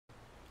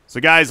So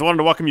guys, I wanted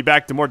to welcome you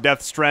back to more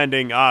Death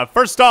Stranding.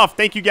 First off,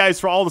 thank you guys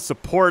for all the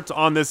support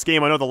on this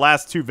game. I know the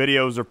last two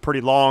videos are pretty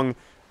long.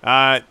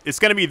 It's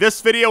going to be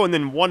this video and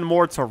then one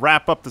more to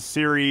wrap up the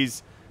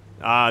series.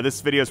 This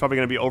video is probably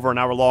going to be over an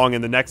hour long,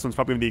 and the next one's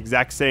probably going to be the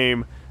exact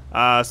same.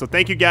 So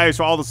thank you guys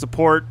for all the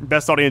support.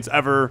 Best audience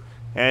ever.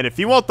 And if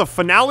you want the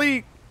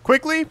finale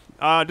quickly,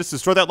 just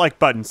destroy that like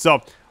button. So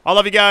I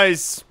love you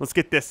guys. Let's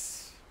get this.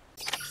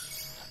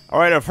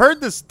 Alright, I've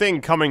heard this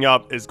thing coming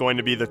up is going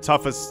to be the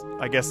toughest,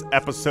 I guess,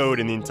 episode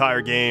in the entire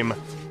game.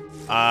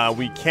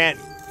 We can't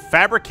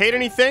fabricate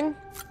anything.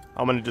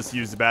 I'm going to just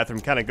use the bathroom,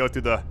 kind of go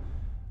through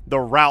the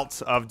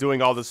route of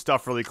doing all this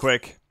stuff really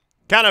quick.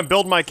 Kind of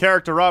build my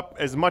character up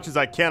as much as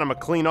I can. I'm going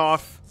to clean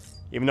off,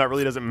 even though it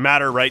really doesn't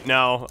matter right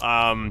now.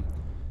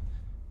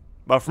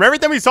 But from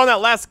everything we saw in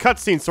that last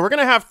cutscene, so we're going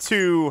to have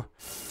to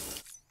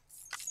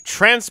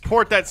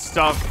transport that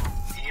stuff.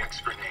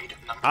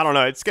 I don't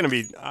know. It's going to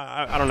be...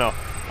 I don't know.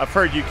 I've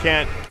heard you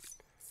can't...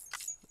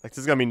 Like, this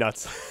is going to be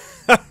nuts.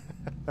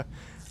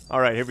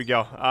 Alright, here we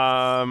go.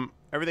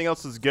 Everything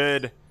else is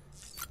good.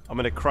 I'm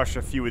going to crush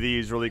a few of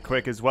these really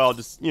quick as well.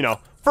 Just, you know,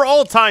 for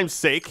all time's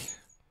sake.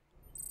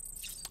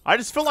 I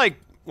just feel like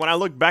when I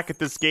look back at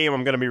this game,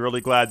 I'm going to be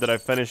really glad that I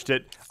finished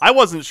it. I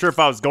wasn't sure if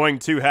I was going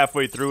to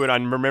halfway through it. I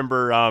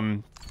remember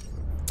I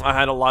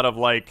had a lot of,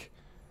 like...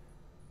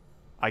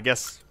 I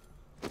guess...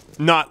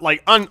 not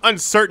like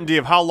uncertainty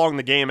of how long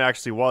the game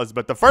actually was,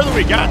 but the further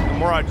we got, the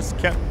more I just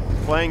kept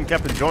playing,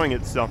 kept enjoying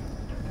it. So,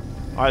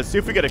 all right, see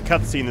if we get a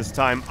cutscene this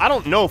time. I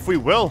don't know if we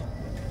will,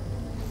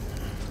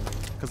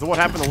 because of what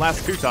happened the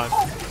last two times.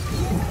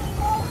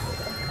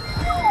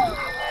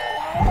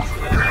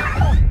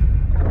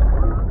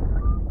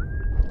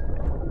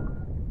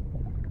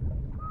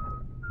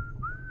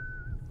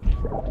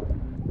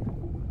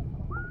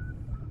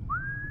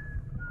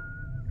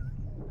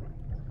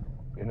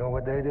 You know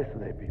what day it is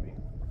today, BB?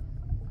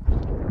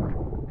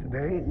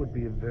 Today would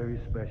be a very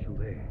special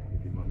day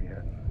if your mommy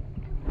hadn't.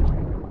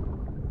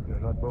 You're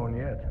not born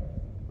yet.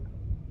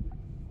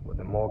 But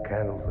the more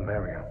candles, the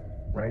merrier,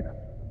 right?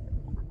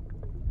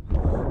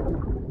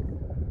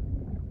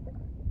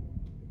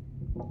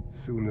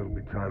 Soon it'll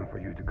be time for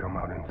you to come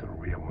out into the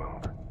real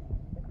world.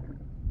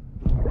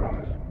 I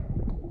promise.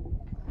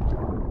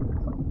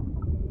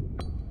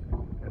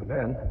 And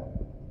then,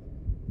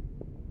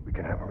 we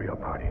can have a real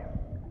party.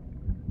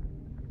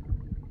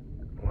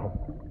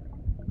 Well,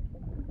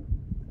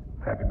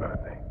 happy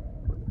birthday.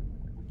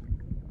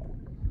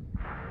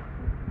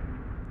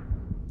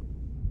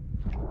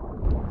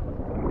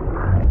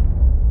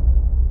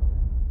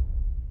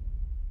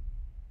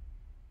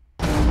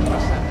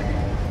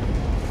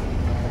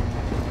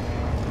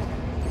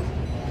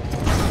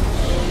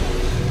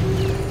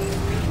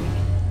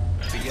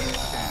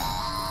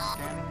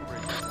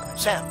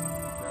 Sam,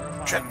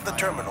 check the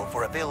terminal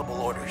for available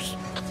orders.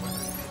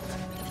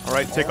 All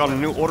right, take on a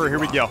new order. Here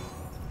we go.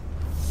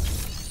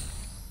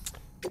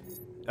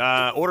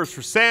 Orders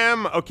for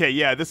Sam. Okay,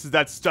 yeah, this is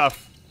that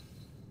stuff.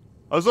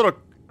 Those little,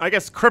 I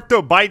guess,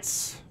 crypto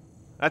bytes.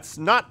 That's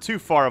not too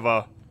far of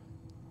a...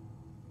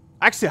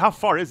 Actually, how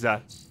far is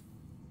that?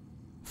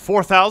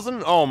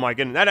 4,000? Oh my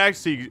goodness, that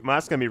actually,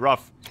 that's gonna be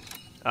rough.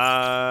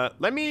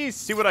 Let me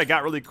see what I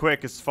got really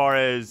quick as far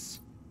as...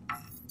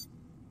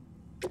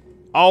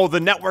 Oh, the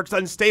network's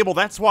unstable.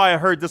 That's why I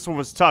heard this one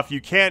was tough. You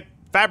can't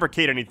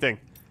fabricate anything.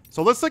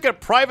 So let's look at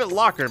private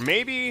locker.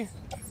 Maybe...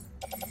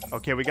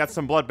 Okay, we got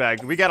some blood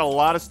bags. We got a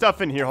lot of stuff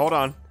in here. Hold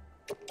on.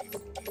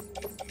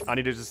 I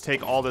need to just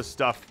take all this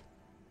stuff.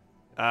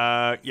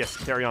 Yes,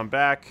 carry on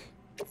back.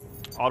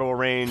 Auto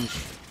arrange.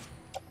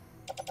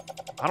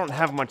 I don't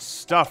have much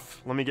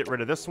stuff. Let me get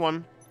rid of this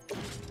one.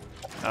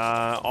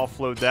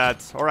 Offload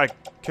that. Or I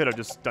could have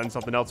just done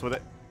something else with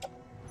it.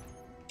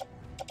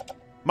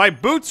 My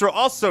boots are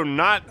also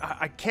not...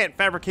 I can't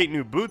fabricate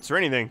new boots or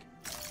anything.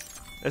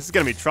 This is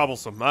going to be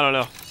troublesome. I don't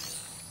know.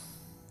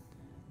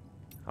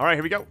 Alright,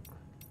 here we go.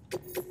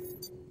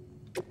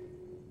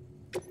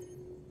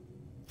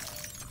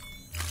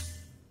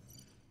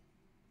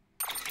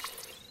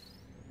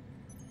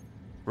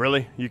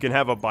 Really? You can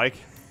have a bike?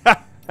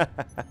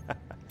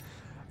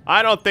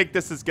 I don't think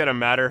this is gonna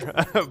matter,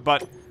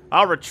 but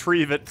I'll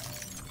retrieve it.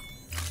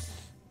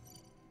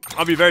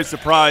 I'll be very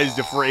surprised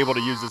if we're able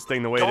to use this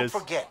thing the way it is.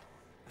 Don't forget,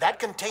 that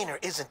container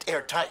isn't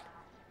airtight.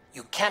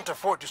 You can't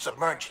afford to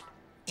submerge it,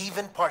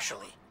 even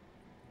partially.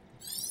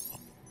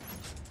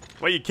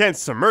 Well, you can't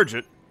submerge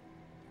it.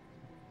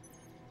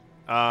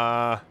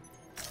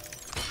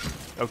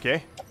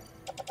 Okay.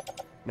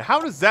 Now,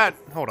 how does that...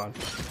 Hold on.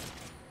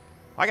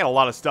 I got a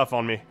lot of stuff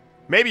on me.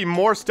 Maybe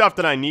more stuff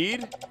than I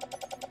need,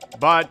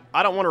 but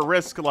I don't want to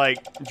risk, like,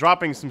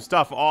 dropping some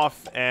stuff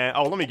off and...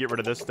 Oh, let me get rid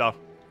of this stuff.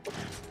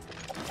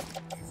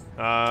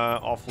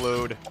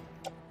 Offload.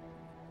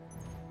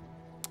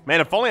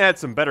 Man, if only I had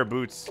some better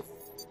boots.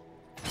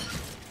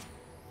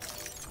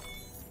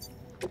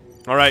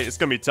 Alright, it's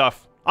gonna be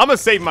tough. I'm gonna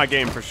save my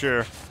game for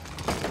sure.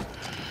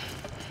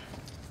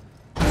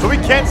 So we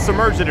can't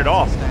submerge it at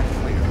all.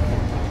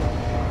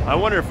 I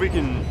wonder if we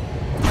can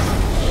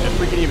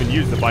even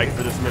use the bike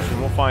for this mission.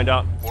 We'll find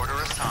out. Order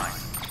assigned. time.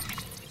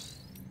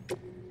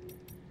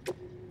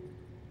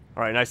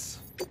 All right, nice.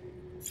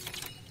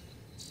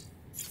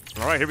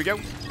 All right, here we go.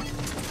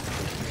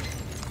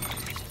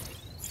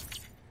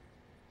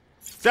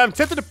 See, I'm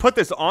tempted to put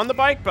this on the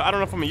bike, but I don't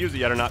know if I'm gonna use it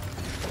yet or not.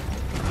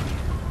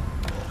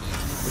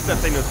 That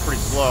thing was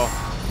pretty slow.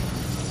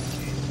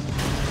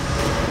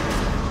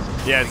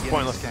 Yeah, it's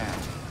pointless.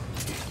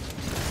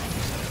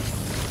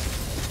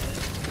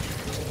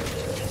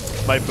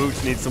 My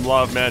boots need some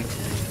love, man.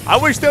 I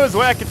wish there was a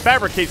way I could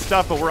fabricate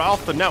stuff, but we're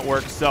off the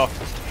network, so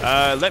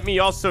let me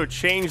also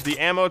change the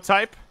ammo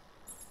type.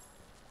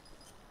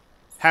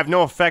 Have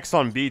no effects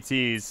on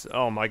BTs.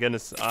 Oh my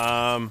goodness.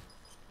 I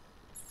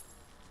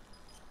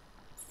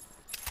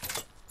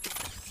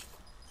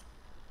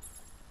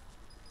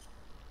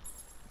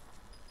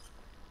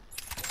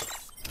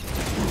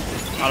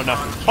don't know.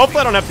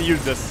 Hopefully I don't have to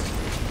use this.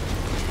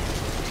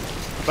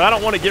 But I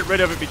don't want to get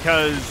rid of it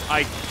because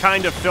I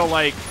kind of feel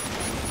like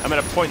I'm at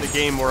a point in the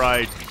game where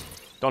I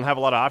don't have a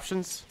lot of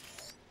options.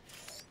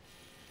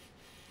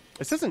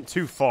 This isn't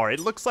too far. It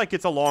looks like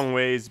it's a long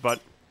ways, but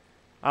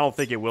I don't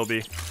think it will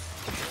be.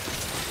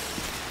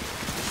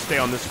 Stay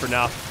on this for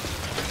now.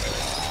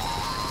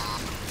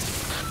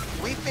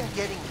 We've been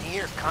getting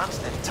near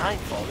constant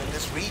timefall in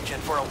this region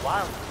for a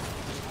while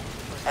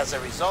now. As a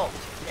result,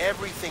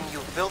 everything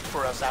you've built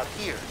for us out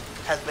here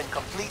has been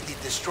completely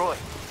destroyed.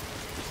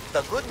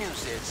 The good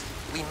news is,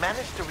 we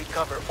managed to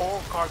recover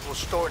all cargo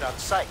stored on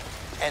site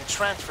and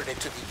transferred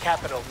it to the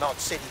Capital Knot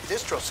City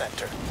Distro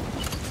Center.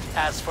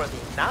 As for the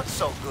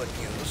not-so-good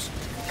news,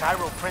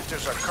 Cairo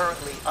printers are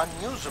currently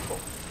unusable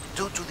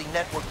due to the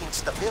network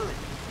instability.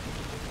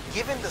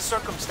 Given the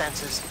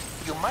circumstances,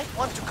 you might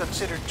want to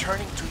consider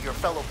turning to your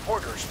fellow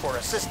porters for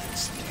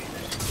assistance.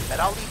 But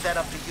I'll leave that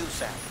up to you,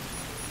 Sam.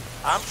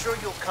 I'm sure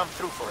you'll come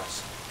through for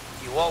us.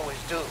 You always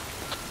do.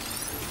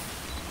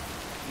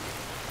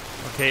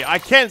 Okay, I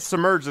can't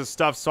submerge this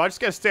stuff, so I just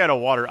gotta stay out of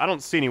water. I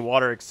don't see any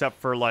water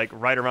except for, like,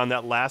 right around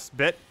that last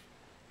bit.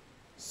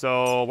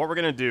 So, what we're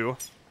gonna do...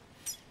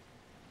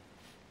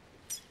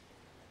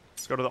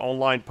 Let's go to the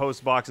online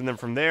post box, and then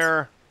from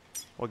there,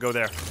 we'll go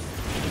there.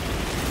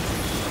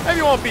 Maybe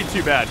it won't be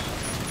too bad.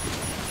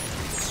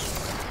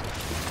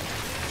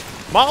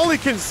 My only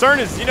concern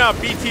is, you know how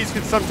BTs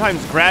can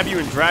sometimes grab you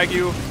and drag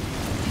you?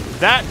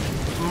 That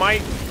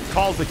might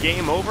cause the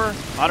game over.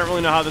 I don't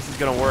really know how this is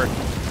gonna work.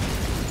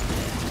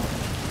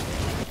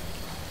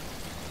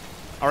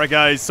 Alright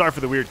guys, sorry for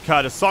the weird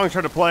cut. A song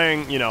started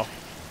playing, you know.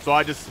 So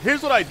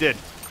here's what I did.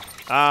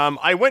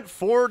 I went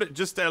forward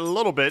just a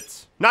little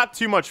bit. Not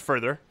too much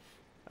further.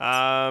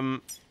 I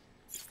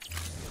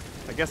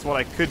guess what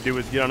I could do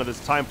is get onto this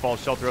timefall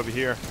shelter over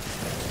here.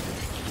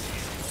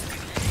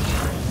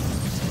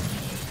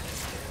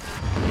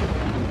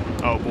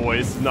 Oh boy,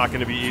 this is not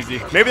going to be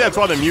easy. Maybe that's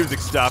why the music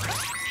stopped.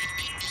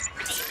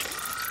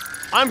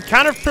 I'm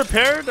kind of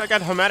prepared. I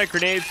got hematic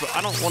grenades, but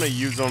I don't want to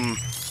use them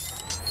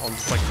on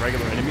just like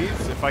regular enemies.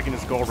 If I can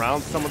just go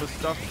around some of this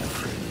stuff.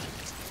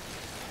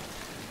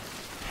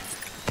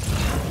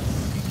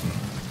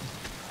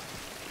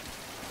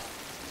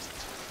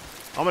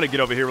 I'm going to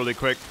get over here really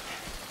quick.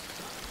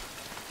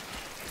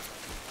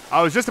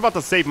 I was just about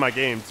to save my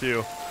game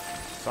too.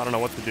 So I don't know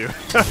what to do.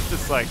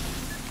 Just like,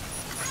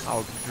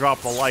 I'll drop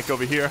the like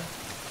over here.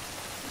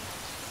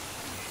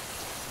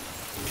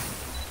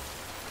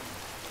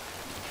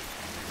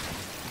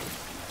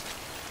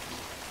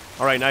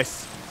 All right,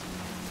 nice.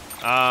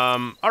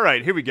 All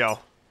right, here we go.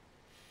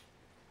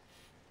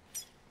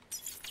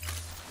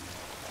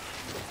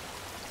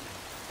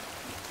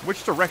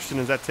 Which direction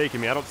is that taking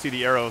me? I don't see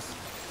the arrows.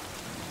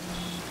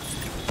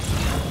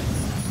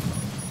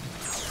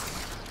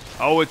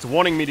 Oh, it's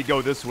wanting me to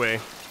go this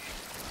way.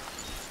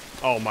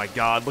 Oh my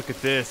god, look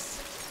at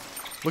this.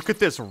 Look at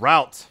this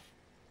route.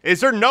 Is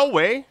there no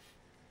way?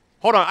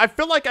 Hold on, I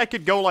feel like I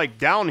could go like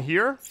down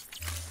here.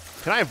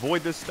 Can I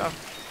avoid this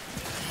stuff?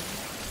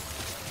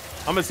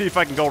 I'm gonna see if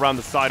I can go around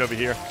the side over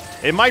here.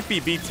 It might be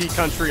BT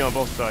country on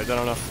both sides, I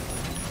don't know.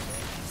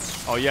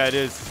 Oh yeah, it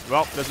is.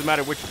 Well, doesn't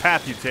matter which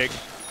path you take.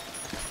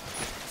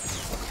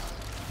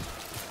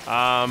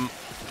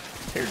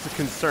 Here's the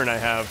concern I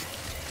have.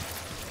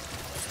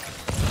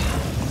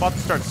 I'm about to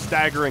start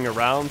staggering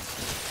around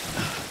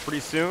pretty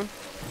soon.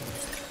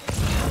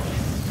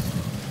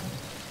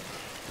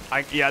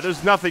 Yeah,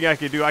 there's nothing I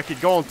could do. I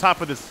could go on top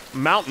of this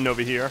mountain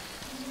over here,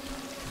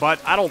 but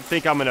I don't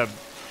think I'm gonna...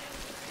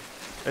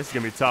 This is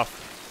gonna be tough.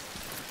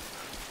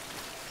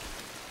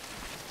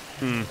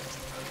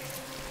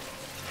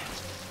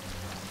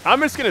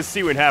 I'm just gonna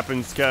see what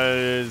happens,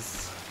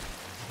 because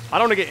I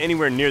don't want to get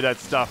anywhere near that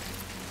stuff.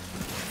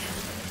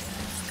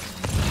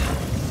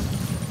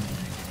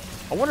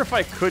 I wonder if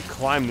I could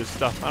climb this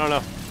stuff. I don't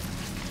know.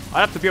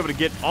 I'd have to be able to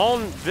get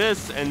on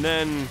this, and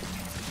then...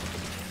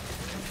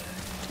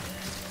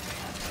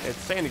 It's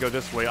saying to go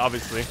this way,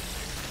 obviously.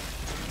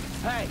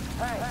 Hey,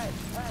 hey, hey,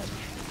 hey.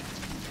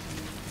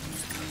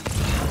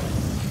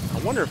 I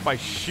wonder if I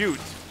shoot.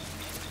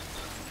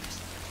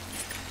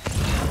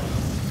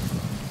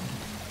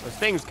 Those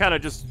things kind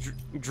of just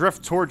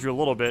drift towards you a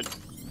little bit.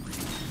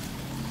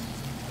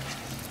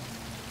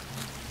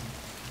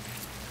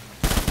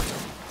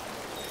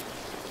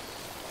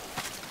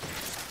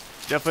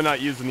 Definitely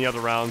not using the other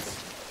rounds.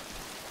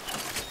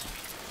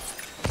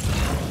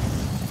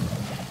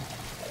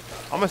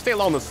 I'm gonna stay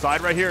along the side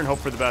right here and hope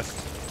for the best.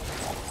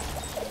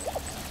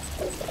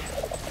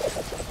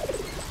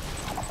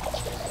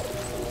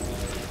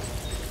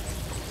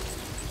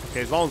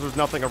 Okay, as long as there's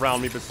nothing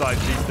around me besides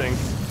these things.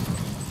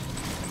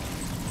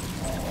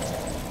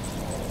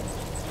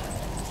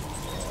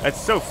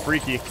 That's so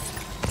freaky.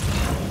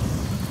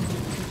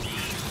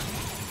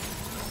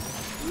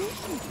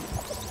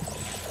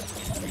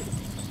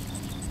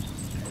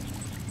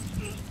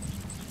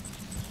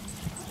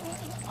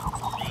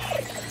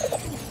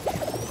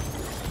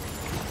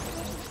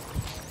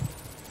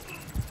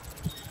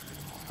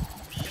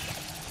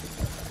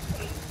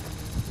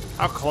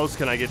 How close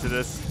can I get to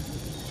this?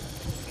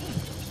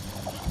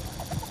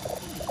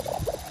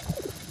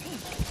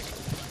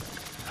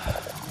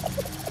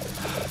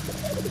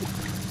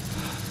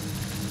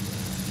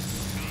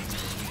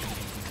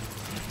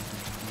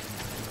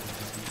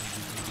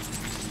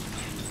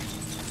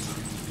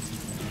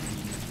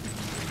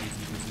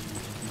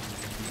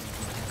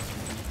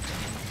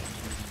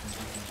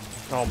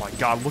 Oh my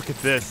god, look at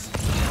this.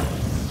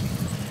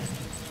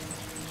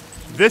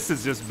 This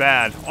is just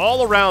bad.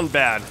 All around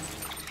bad.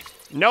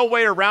 No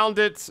way around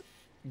it.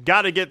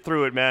 Gotta get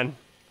through it, man.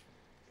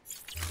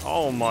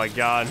 Oh my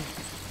god.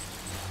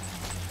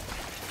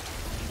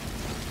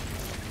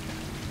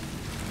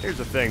 Here's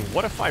the thing.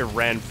 What if I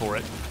ran for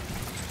it?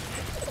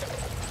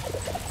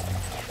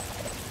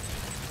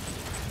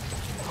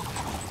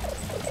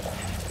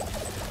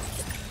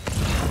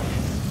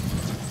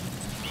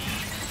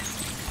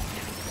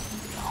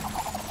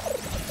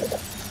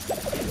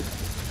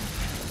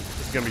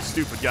 This is gonna be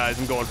stupid, guys.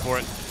 I'm going for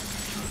it.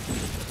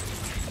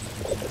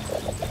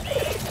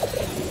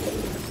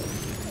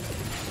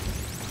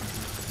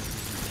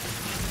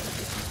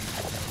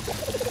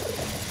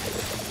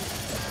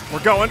 We're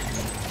going.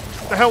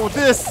 What the hell with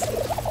this?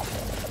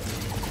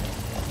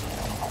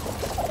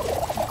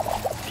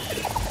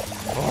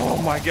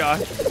 Oh my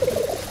god.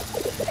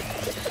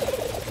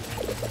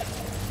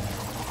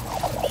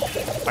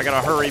 I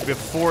gotta hurry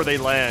before they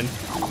land.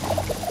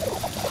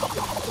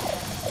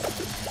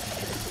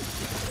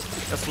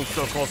 This one's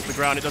so close to the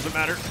ground, it doesn't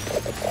matter.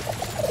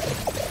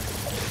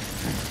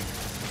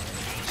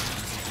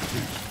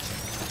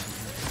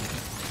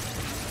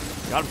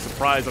 God, I'm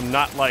surprised I'm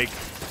not like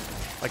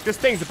this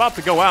thing's about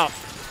to go out.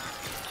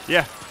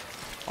 Yeah.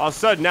 All of a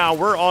sudden now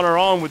we're on our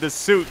own with this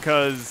suit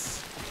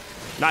because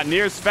not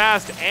near as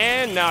fast,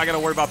 and now I gotta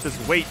worry about this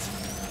weight.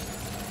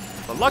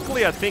 But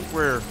luckily I think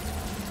we're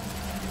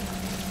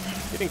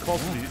getting close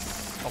to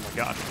these. Oh my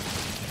god.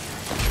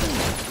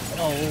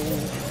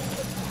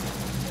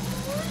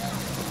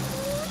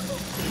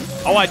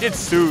 Oh, I did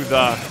soothe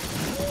the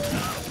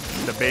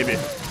baby.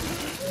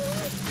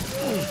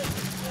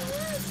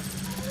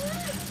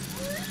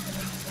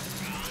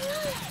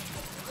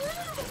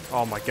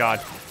 Oh my god.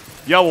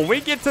 Yo, when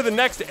we get to the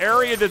next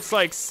area that's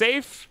like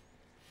safe,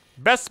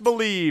 best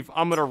believe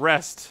I'm gonna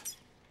rest.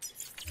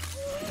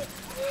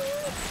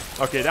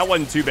 Okay, that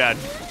wasn't too bad.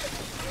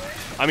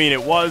 I mean,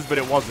 it was, but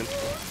it wasn't.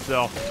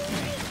 So.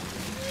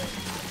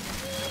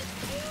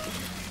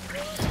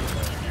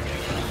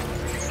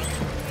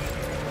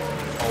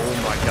 Oh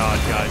my god,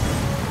 guys.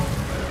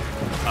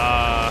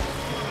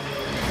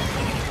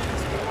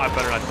 I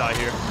better not die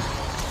here.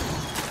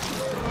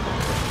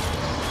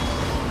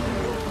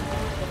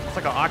 It's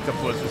like an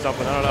octopus or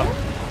something, I don't know.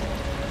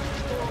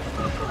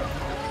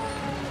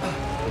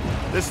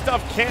 This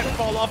stuff can't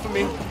fall off of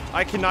me.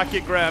 I cannot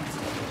get grabbed.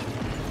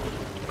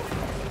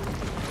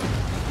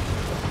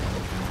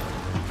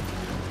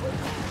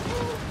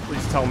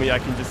 Please tell me I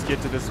can just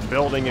get to this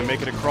building and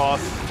make it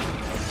across.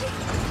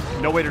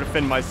 No way to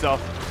defend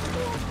myself.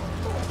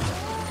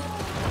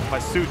 My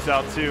suit's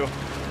out too.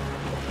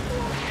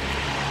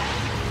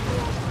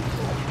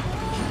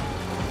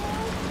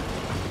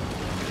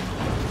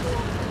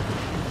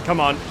 Come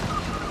on.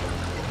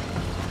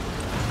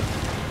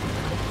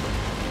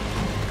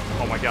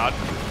 Oh my god.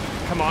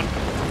 Come on.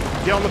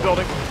 Get on the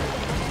building.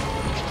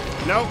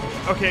 No?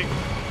 Okay.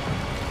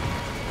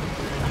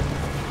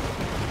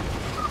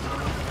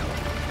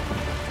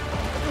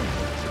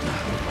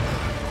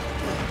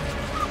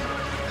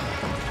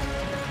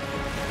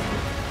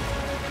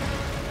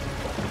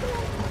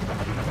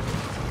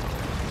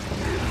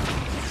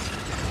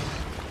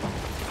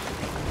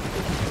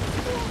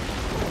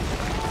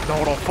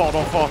 No, don't fall,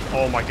 don't fall.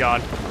 Oh my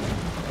god.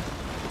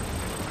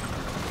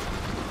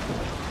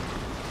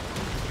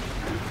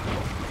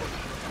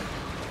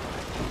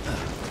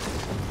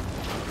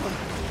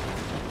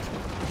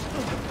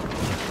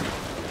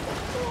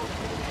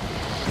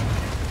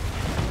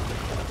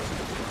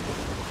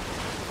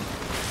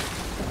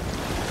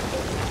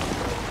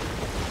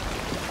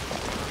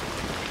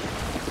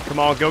 Come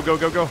on, go, go,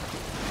 go, go.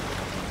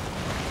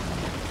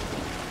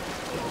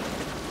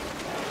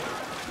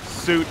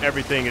 Suit,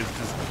 everything is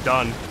just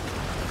done.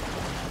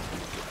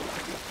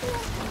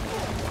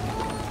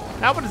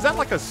 Albert, is that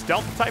like a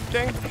stealth type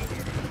thing?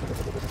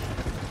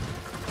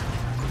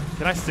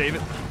 Can I save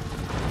it?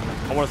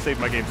 I want to save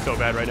my game so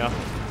bad right now.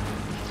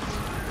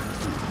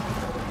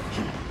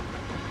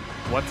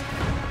 What?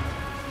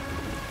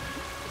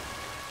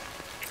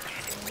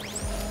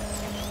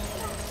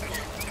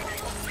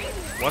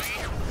 What?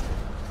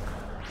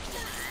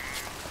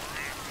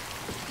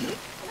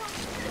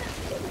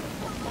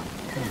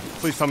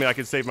 Please tell me I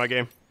can save my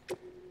game.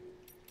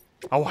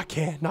 Oh, I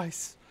can.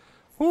 Nice.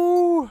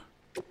 Woo.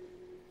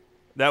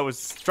 That was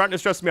starting to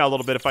stress me out a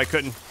little bit if I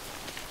couldn't.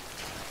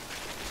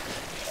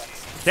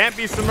 Can't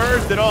be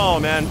submerged at all,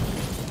 man.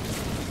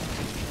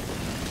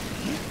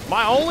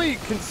 My only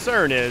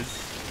concern is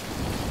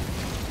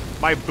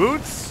my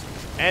boots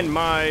and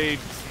my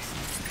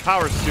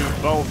power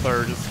suit both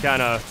are just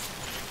kind of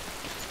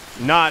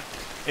not,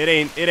 it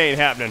ain't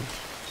happening.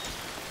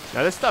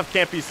 Now this stuff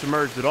can't be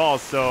submerged at all,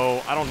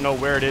 so I don't know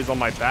where it is on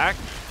my back.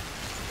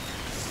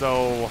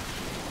 So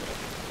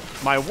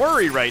my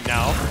worry right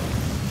now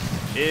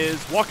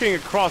is walking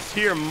across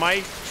here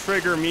might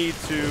trigger me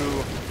to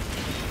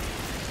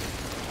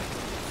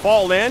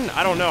fall in.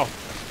 I don't know.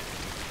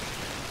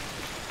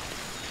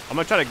 I'm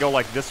gonna try to go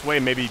like this way,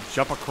 maybe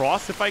jump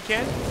across if I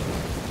can.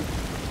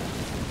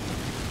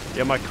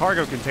 Yeah, my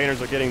cargo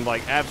containers are getting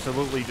like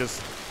absolutely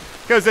just,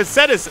 because it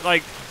said it's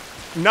like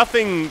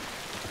nothing,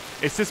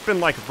 it's just been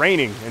like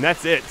raining and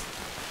that's it.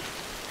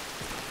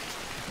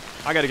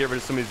 I gotta get rid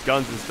of some of these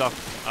guns and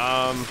stuff.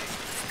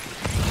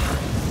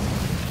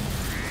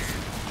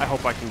 I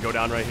hope I can go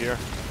down right here.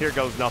 Here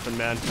goes nothing,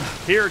 man.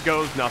 Here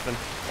goes nothing.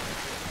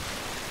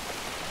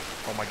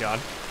 Oh my god.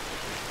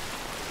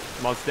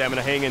 Come on,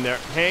 stamina, hang in there.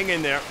 Hang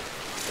in there.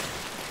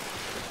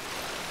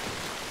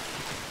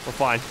 We're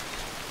fine.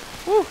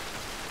 Woo.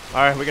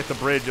 Alright, we get the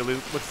bridge, it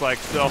looks like,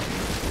 so.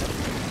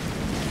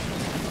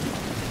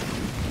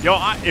 Yo,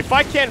 if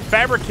I can't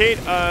fabricate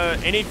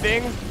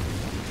anything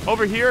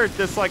over here at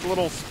this like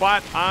little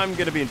spot, I'm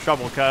gonna be in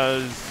trouble,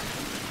 because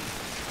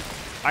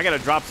I gotta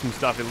drop some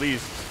stuff at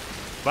least.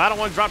 But I don't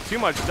want to drop too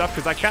much stuff,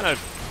 because I kind of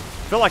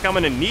feel like I'm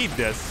gonna need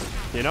this,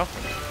 you know?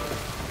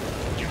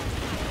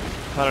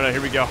 I don't know,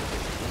 here we go.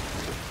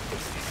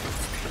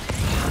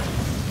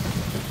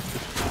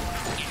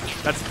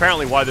 That's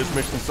apparently why this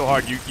mission's so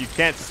hard. You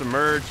can't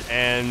submerge,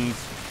 and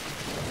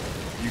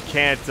you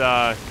can't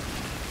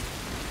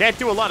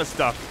do a lot of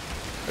stuff.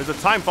 There's a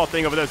timefall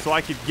thing over there, so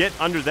I could get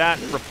under that,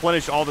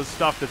 replenish all the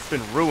stuff that's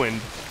been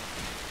ruined,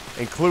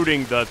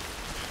 including the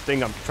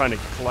thing I'm trying to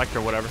collect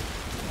or whatever.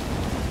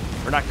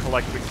 Or not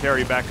collect, but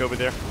carry back over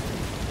there.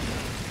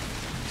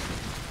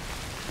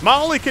 My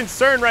only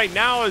concern right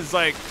now is,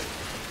 like,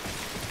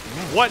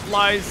 what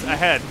lies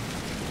ahead,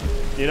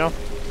 you know?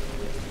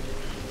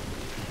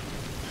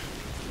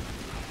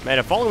 Man,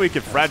 if only we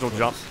could fragile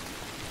jump.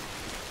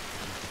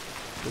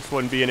 This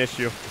wouldn't be an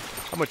issue.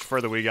 How much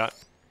further we got?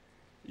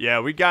 Yeah,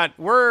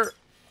 we're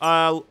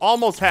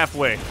almost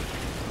halfway.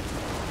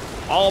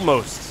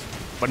 Almost,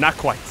 but not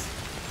quite.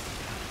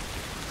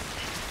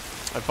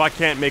 If I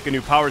can't make a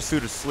new power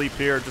suit or sleep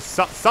here, just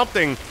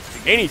something,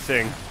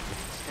 anything,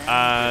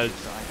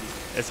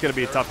 it's gonna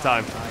be a tough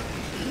time.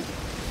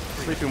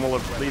 Sleeping will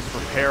at least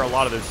repair a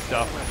lot of this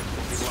stuff.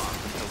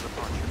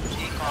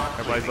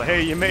 Everybody's like,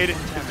 hey, you made it,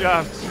 good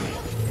job.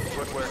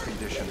 Footwear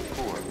condition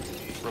poor.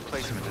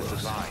 Replacement is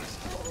advised.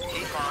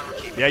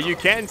 Yeah, you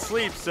can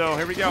sleep, so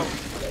here we go.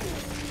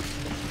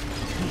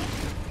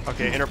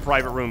 Okay, enter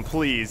private room,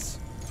 please.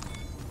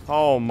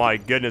 Oh my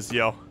goodness,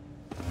 yo.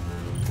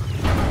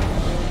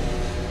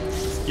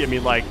 Just give me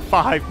like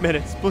 5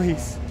 minutes,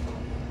 please.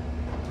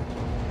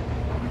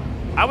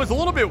 I was a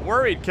little bit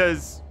worried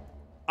because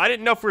I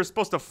didn't know if we were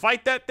supposed to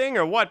fight that thing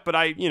or what, but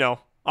I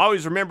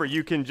always remember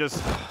you can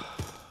just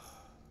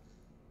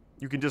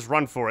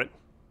run for it,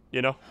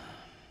 you know?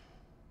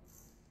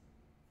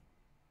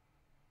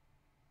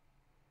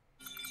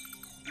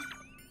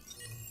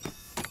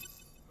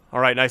 All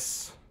right,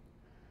 nice.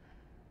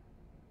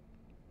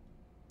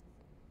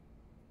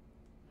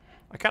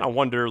 I kind of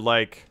wonder,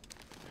 like,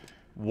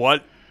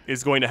 what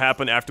is going to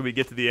happen after we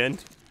get to the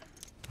end.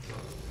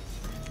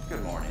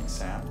 Good morning,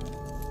 Sam.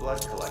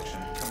 Blood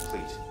collection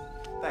complete.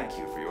 Thank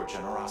you for your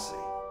generosity.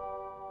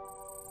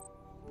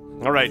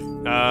 All right,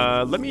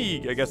 let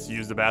me, I guess,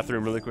 use the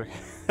bathroom really quick.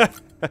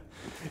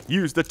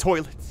 Use the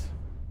toilets.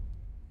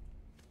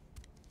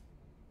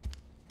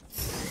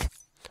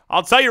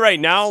 I'll tell you right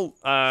now,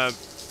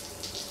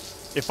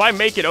 if I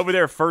make it over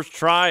there first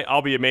try,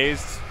 I'll be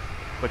amazed,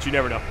 but you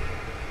never know.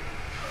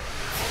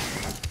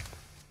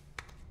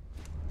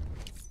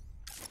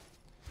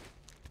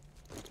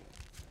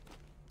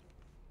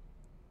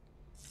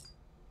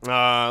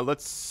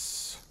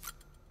 Let's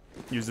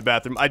use the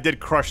bathroom. I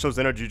did crush those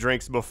energy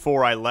drinks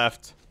before I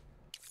left.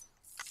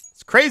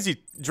 It's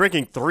crazy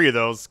drinking 3 of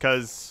those,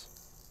 because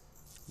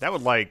that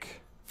would,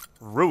 like,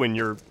 ruin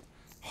your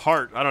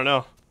heart. I don't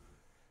know.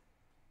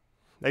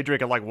 They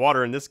drink it like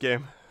water in this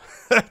game.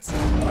 That's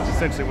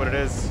essentially what it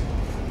is.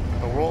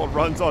 The world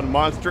runs on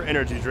Monster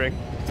Energy drink.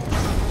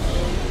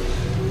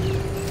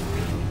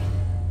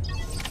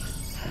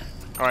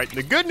 Alright,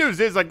 the good news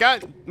is I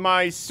got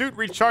my suit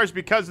recharged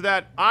because of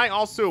that. I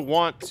also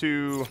want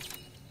to...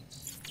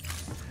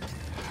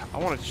 I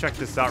want to check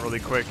this out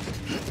really quick.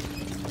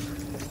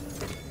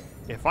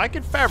 If I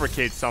could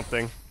fabricate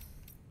something...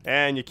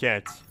 And you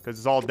can't, because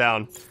it's all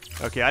down.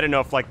 Okay, I didn't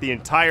know if, like, the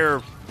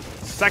entire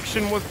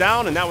section was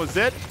down and that was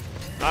it.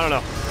 I don't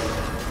know.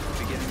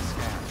 Beginning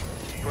scan.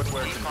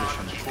 Footwear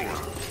condition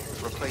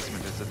poor.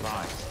 Replacement is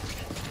advised.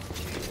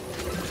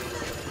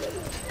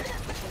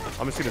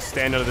 I'm just gonna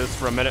stand under this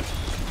for a minute.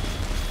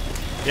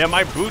 Yeah,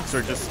 my boots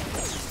are just...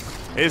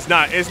 It's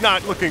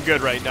not looking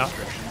good right now.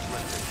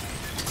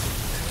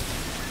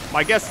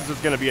 My guess is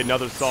there's gonna be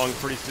another song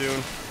pretty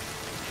soon.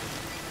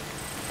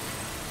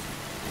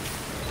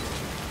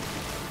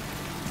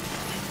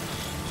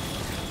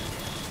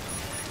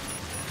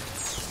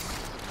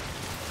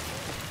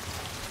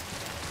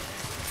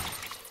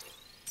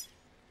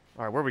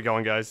 All right, where are we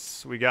going,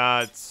 guys? We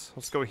got...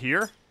 Let's go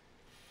here.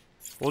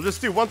 We'll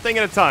just do one thing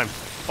at a time.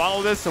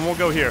 Follow this and we'll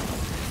go here.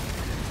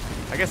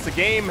 I guess the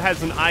game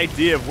has an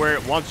idea of where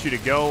it wants you to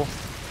go.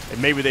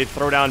 And maybe they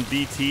throw down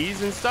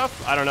BTs and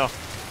stuff. I don't know.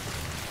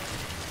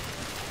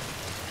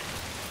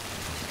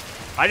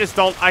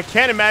 I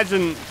can't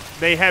imagine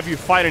they have you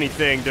fight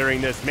anything during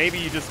this. Maybe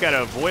you just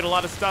gotta avoid a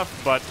lot of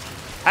stuff, but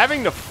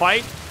having to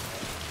fight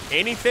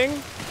anything,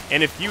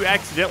 and if you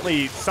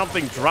accidentally,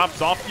 something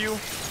drops off you,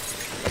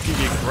 like you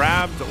get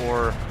grabbed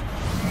or...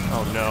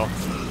 Oh no.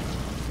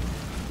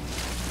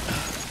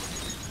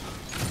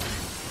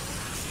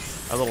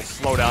 A little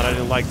slowdown, I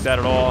didn't like that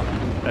at all.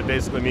 That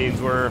basically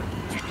means we're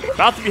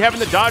about to be having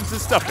to dodge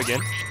this stuff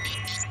again.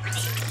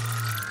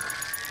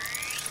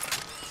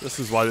 This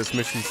is why this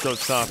mission's so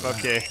tough.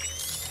 Okay.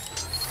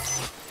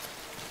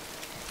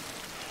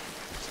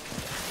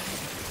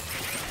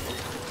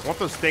 I wonder if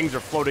those things are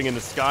floating in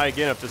the sky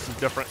again, if this is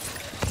different.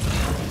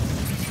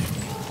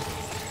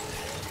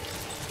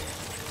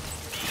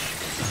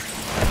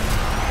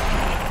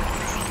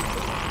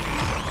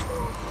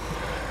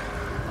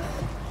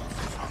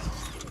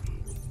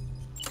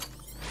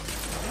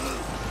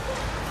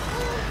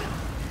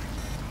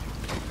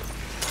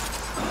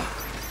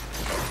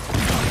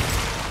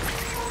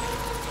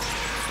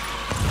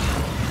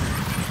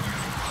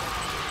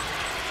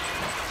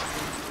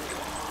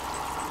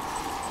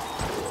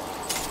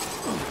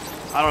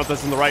 I don't know if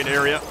that's in the right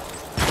area.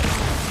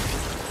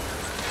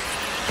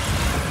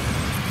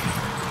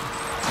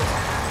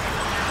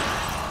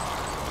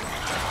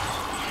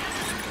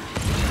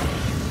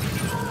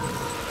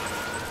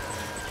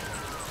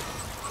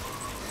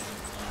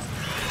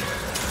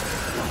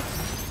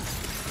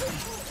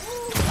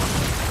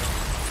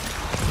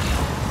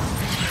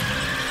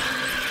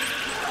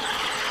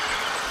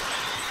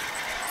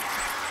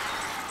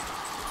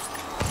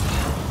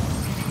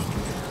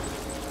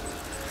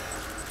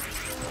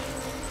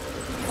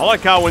 I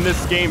like how when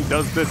this game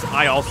does this,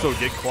 I also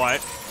get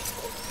quiet.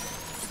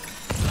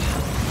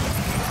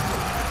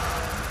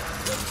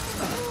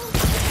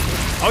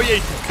 Oh yeah,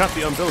 you can cut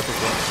the umbilical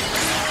cord.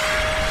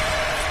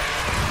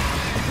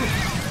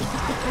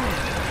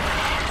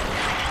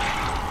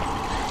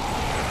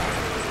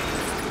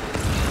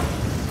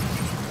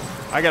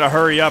 I gotta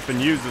hurry up and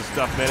use this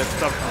stuff, man.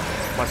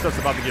 My stuff's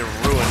about to get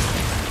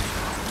ruined.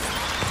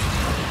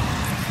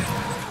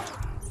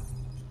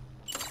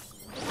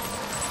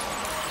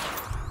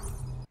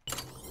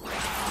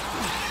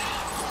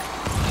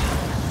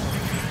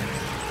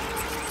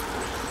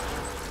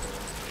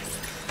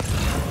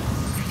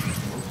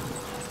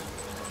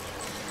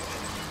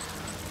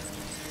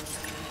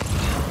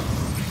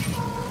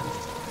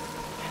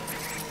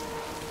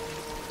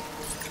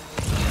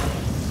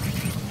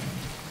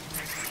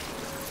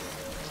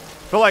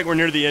 I feel like we're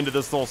near the end of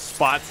this little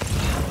spot.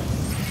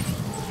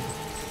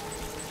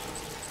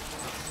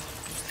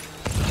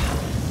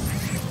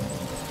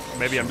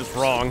 Maybe I'm just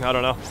wrong. I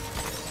don't know.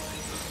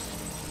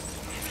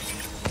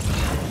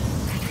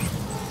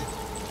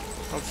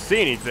 I don't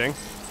see anything.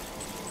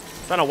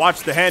 I'm trying to watch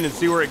the hand and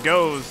see where it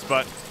goes,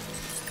 but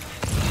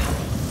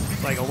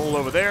it's like a little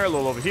over there, a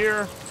little over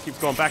here. Keeps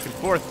going back and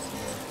forth.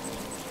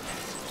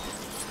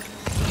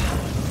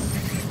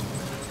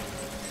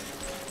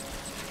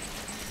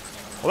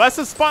 Well, that's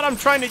the spot I'm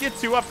trying to get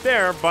to up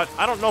there, but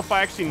I don't know if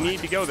I actually need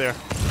to go there.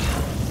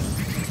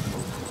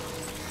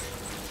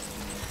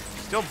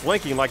 Still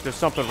blinking like there's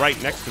something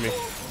right next to me.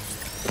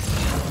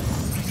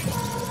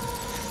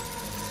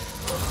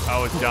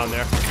 Oh, it's down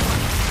there.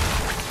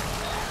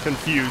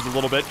 Confused a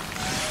little bit.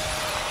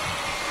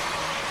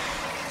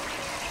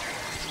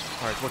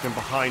 All right, it's looking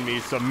behind me,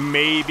 so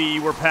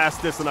maybe we're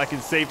past this and I can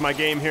save my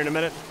game here in a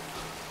minute.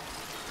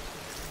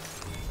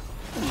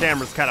 The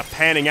camera's kind of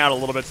panning out a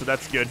little bit, so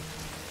that's good.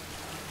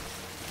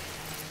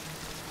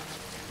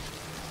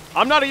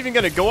 I'm not even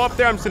going to go up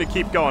there. I'm just going to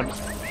keep going.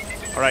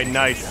 All right,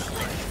 nice.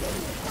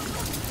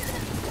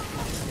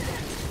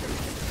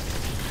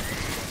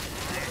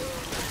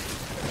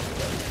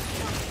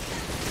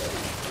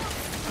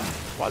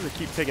 Why does it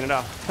keep taking it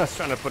out? I was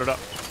trying to put it up.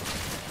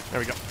 There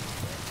we go.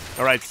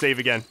 All right, save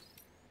again.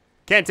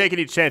 Can't take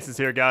any chances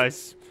here,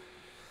 guys.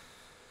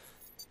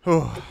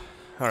 Whew. All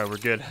right, we're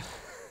good.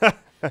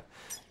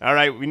 All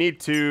right, we need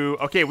to...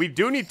 Okay, we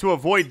do need to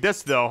avoid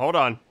this, though. Hold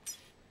on.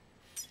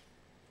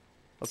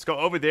 Let's go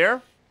over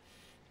there.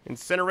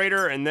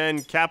 Incinerator, and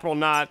then capital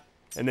knot,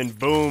 and then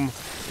boom,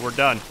 we're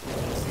done.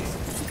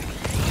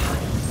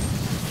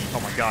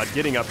 my god,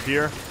 getting up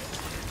here.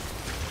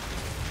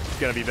 It's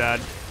gonna be bad.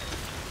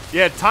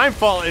 Yeah,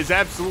 Timefall is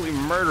absolutely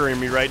murdering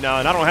me right now,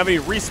 and I don't have any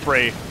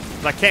respray.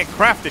 I can't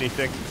craft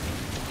anything.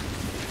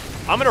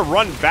 I'm gonna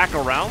run back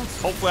around.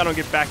 Hopefully I don't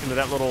get back into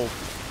that little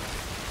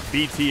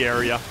BT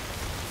area.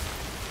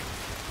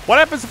 What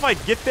happens if I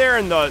get there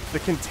and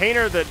the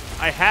container that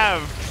I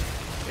have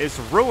is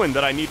ruined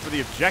that I need for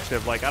the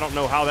objective? Like, I don't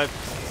know how that...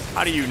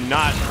 How do you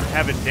not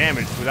have it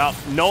damaged without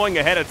knowing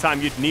ahead of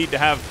time you'd need to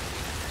have,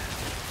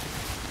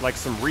 like,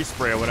 some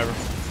respray or whatever?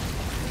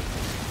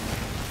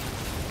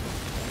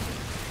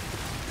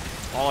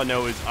 All I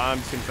know is I'm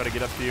just going to try to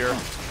get up here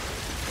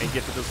and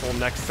get to this whole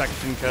next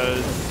section,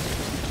 because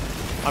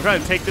I'm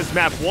trying to take this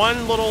map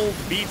one little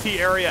BT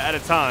area at a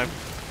time.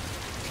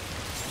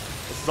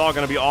 This is all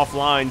going to be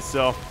offline,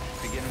 so...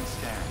 Beginning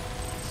scan.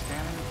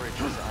 Scanning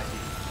bridges ID.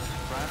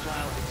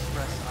 Fragile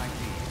Express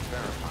ID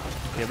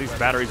verified. Yeah, these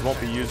batteries won't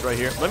be used right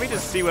here. Let me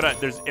just see what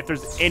if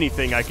there's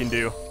anything I can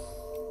do.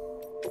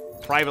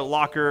 Private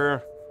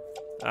locker.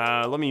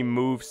 Let me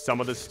move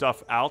some of this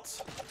stuff out.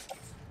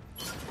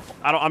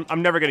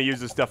 I'm never gonna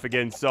use this stuff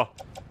again, so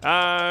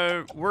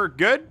we're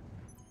good.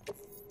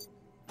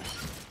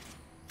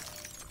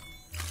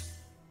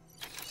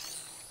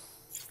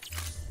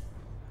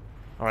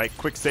 All right,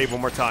 quick save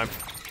one more time.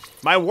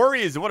 My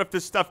worry is, what if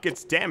this stuff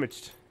gets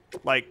damaged?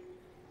 Like,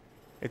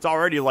 it's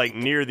already like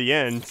near the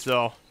end,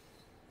 so.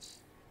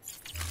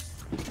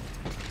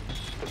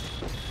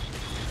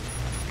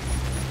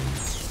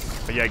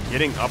 But yeah,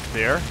 getting up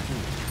there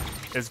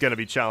is gonna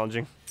be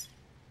challenging.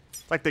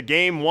 Like the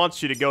game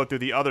wants you to go through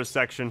the other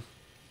section.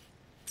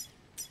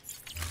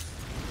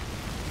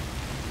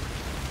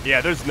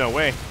 Yeah, there's no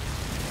way.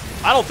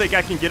 I don't think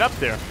I can get up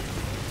there.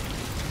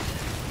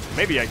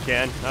 Maybe I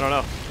can. I don't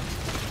know.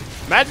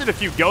 Imagine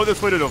if you go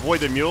this way to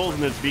avoid the mules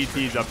and there's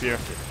BTs up here.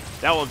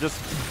 That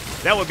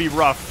would be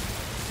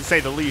rough, to say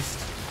the least.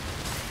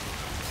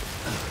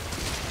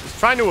 Just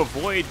trying to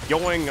avoid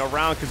going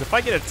around, because if I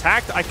get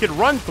attacked, I could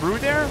run through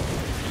there.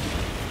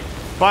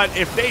 But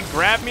if they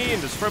grab me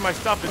and destroy my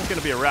stuff, it's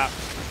gonna be a wrap.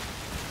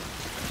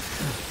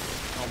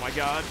 Oh my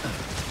god.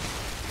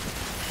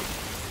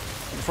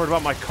 I'm just worried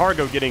about my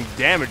cargo getting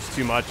damaged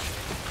too much.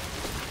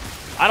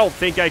 I don't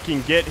think I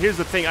can get... Here's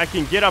the thing, I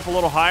can get up a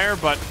little higher,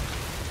 but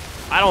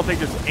I don't think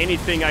there's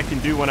anything I can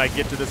do when I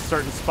get to this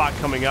certain spot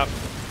coming up.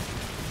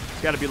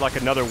 It's gotta be like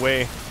another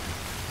way.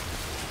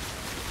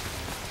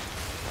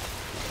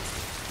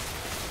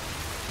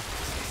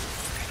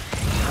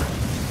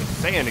 It's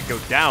saying to go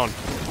down.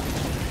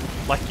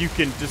 Like you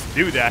can just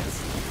do that.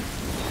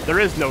 There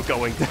is no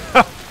going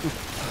down.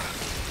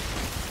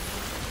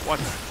 What?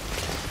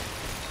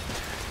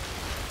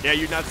 Yeah,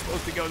 you're not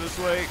supposed to go this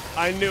way.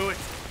 I knew it.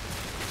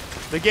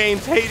 The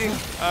game's hating.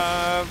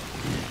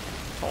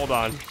 Hold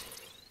on.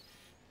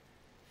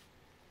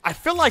 I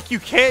feel like you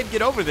can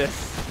get over this.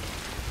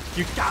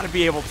 You gotta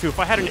be able to. If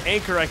I had an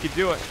anchor, I could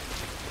do it.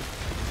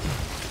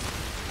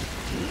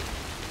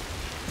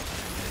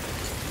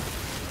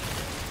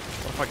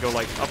 What if I go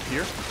like up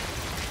here?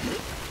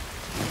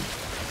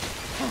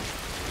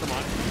 Come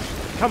on.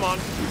 Come on.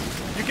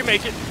 You can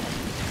make it.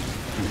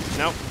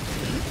 Nope.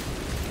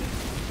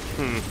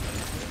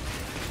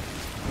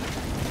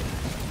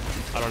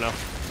 I don't know.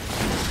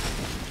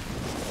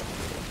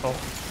 Oh,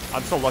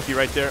 I'm so lucky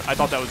right there. I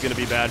thought that was going to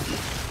be bad.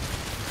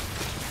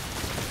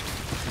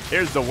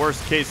 Here's the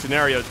worst case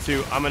scenario,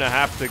 too. I'm going to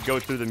have to go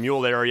through the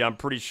mule area, I'm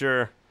pretty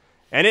sure.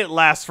 And it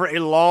lasts for a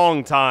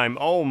long time.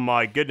 Oh,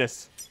 my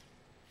goodness.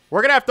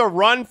 We're going to have to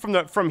run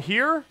from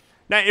here.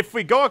 Now, if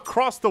we go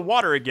across the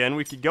water again,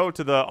 we could go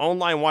to the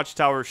online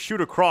watchtower,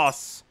 shoot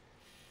across,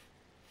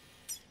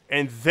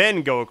 and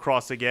then go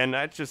across again.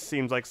 That just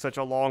seems like such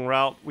a long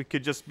route. We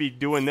could just be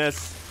doing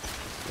this.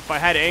 If I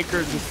had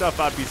anchors and stuff,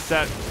 I'd be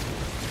set.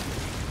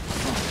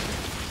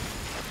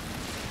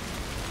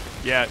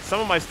 Yeah,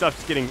 some of my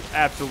stuff's getting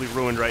absolutely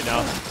ruined right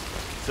now.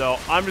 So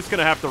I'm just going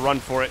to have to run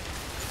for it.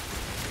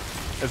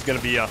 It's going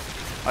to be a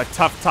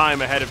tough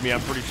time ahead of me,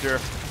 I'm pretty sure.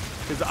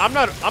 Because I'm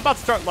about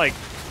to start, like,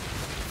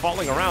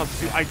 falling around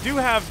too. I do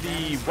have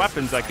the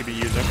weapons I could be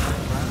using.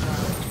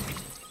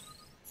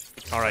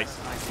 Alright.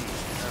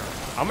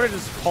 I'm gonna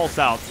just pulse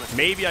out.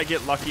 Maybe I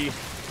get lucky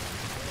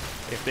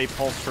if they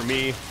pulse for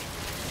me.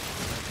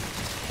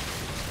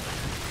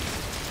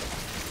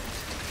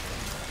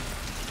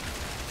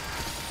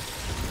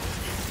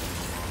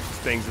 This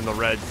thing's in the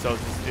red, so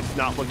it's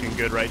not looking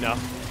good right now.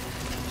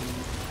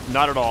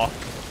 Not at all.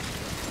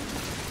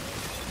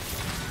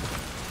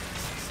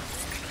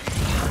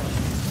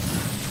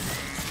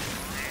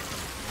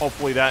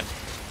 Hopefully that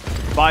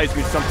buys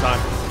me some time.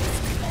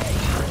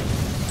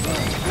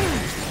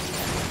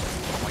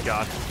 Oh my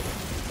god.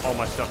 All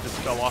my stuff just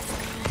fell off.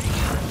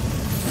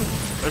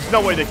 There's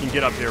no way they can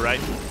get up here,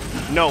 right?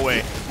 No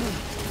way.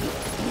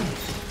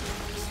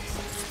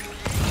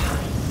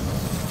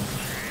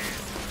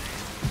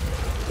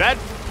 That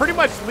pretty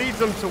much leads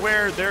them to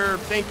where they're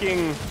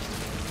thinking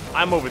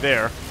I'm over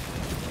there.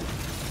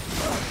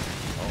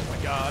 Oh my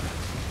god.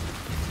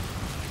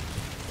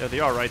 There they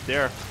are right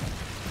there.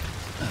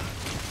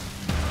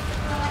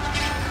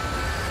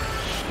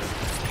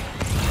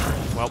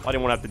 Well, I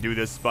didn't want to have to do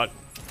this, but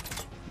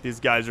these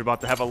guys are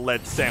about to have a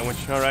lead sandwich.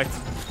 All right.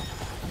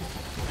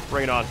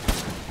 Bring it on.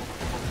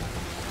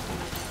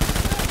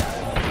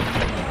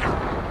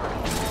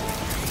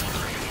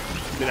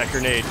 Give me that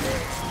grenade.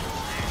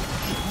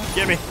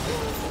 Gimme.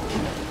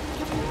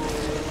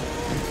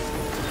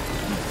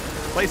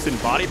 Place in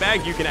body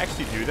bag? You can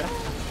actually do that?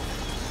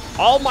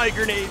 All my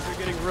grenades are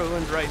getting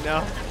ruined right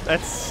now.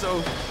 That's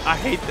so... I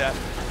hate that.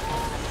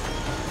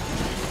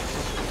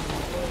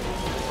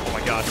 Oh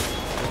my god.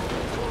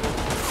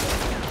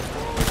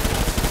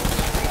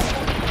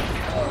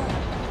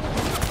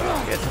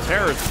 It's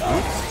terrorist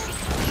boots.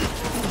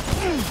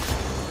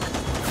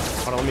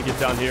 Hold on, let me get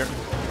down here.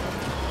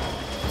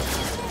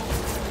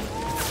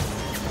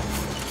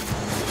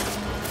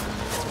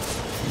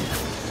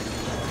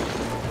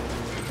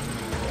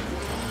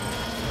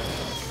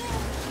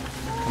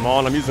 Come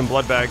on, I'm using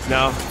blood bags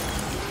now.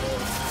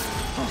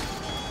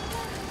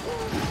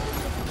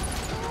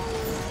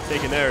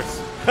 Taking theirs.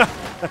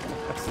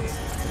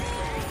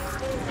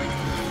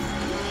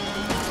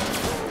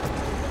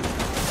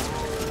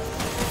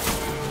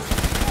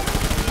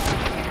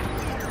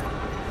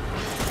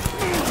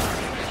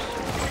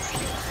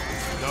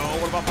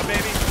 About my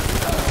baby.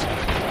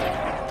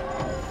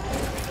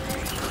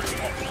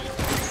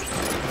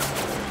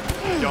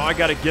 Yo, I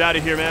gotta get out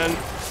of here, man.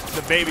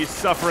 The baby's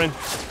suffering.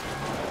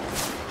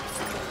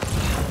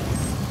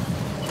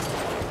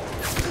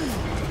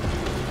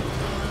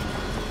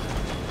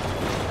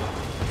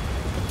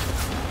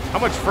 How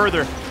much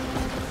further?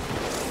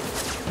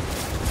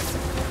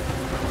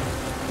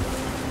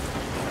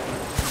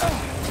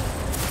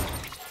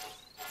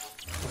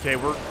 Okay,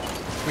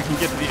 we can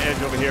get to the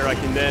edge over here. I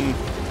can then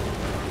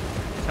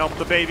help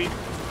the baby.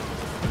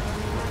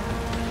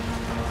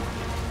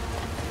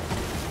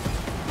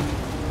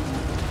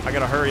 I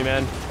gotta hurry,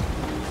 man.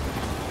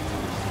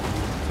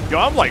 Yo,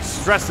 I'm like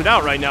stressing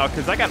out right now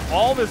because I got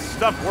all this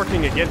stuff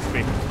working against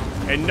me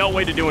and no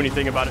way to do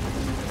anything about it.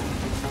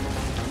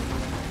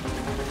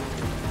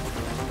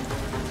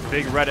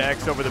 Big red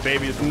X over the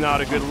baby is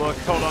not a good look.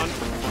 Hold on.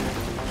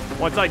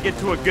 Once I get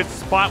to a good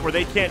spot where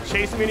they can't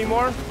chase me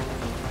anymore,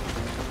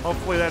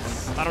 hopefully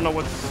that's, I don't know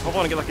what's,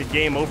 hopefully I get like a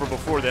game over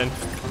before then.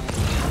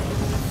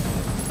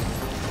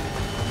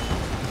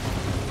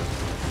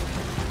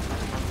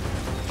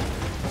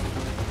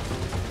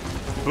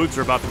 Boots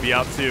are about to be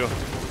out too,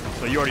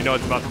 so you already know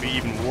it's about to be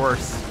even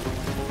worse.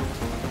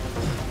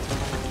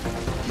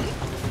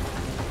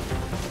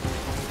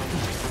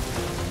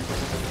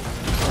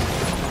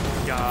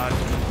 God.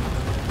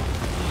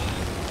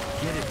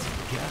 Get it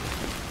together.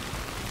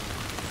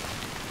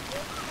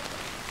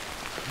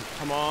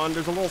 Come on,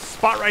 there's a little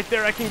spot right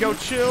there I can go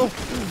chill.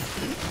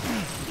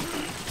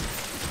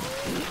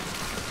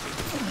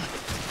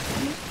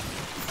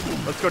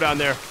 Let's go down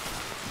there.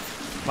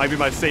 Might be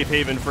my safe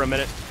haven for a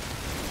minute.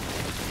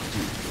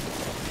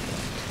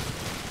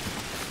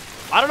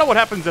 I don't know what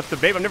happens if the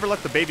baby... I've never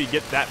let the baby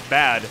get that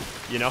bad,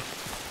 you know?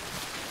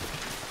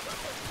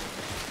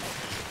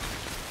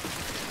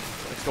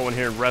 Let's go in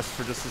here and rest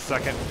for just a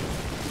second.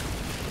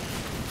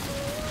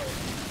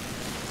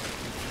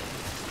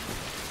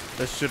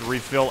 This should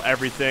refill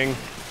everything,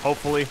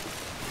 hopefully.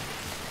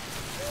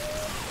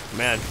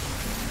 Man.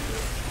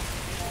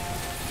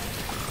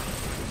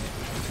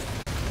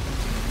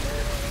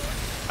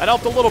 That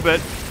helped a little bit.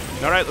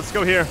 All right, let's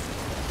go here.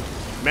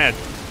 Man.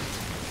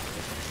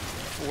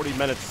 40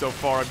 minutes so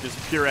far of just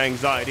pure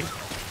anxiety.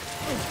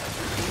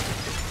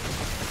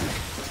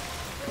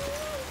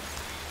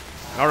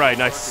 All right,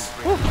 nice.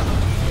 Whew.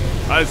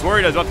 I was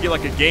worried I was about to get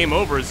like a game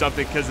over or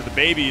something because of the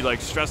baby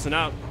like stressing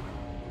out.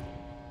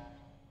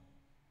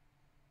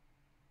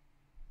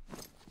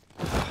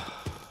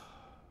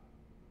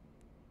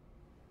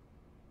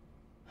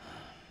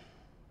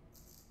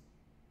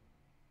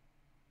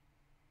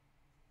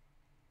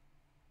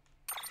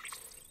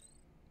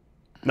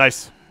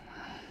 Nice.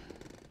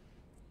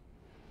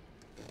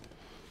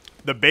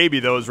 The baby,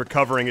 though, is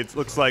recovering, it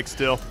looks like,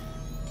 still.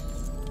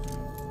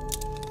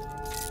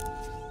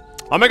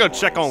 I'm gonna go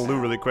check on Lou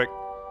really quick.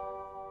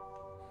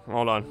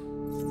 Hold on.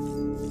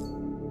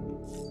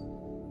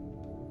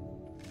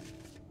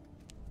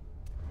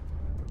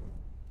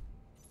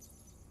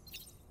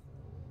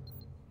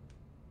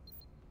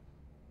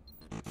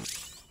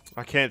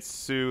 I can't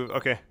sue.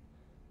 Okay.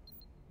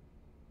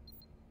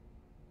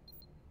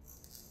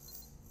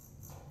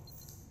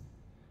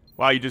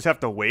 Wow, you just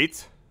have to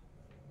wait?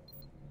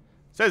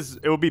 Says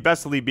it would be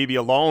best to leave BB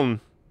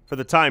alone for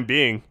the time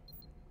being.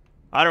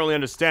 I don't really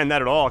understand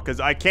that at all, because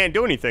I can't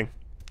do anything.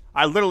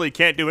 I literally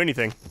can't do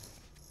anything.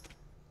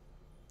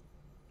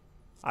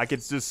 I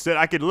could just sit,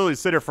 I could literally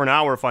sit here for an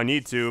hour if I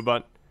need to,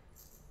 but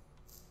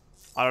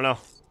I don't know.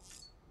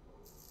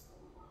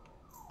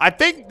 I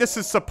think this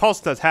is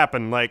supposed to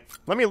happen. Like,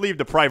 let me leave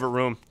the private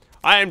room.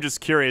 I am just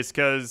curious,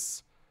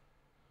 because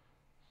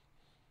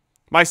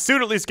my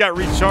suit at least got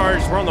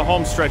recharged. We're on the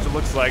home stretch, it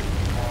looks like.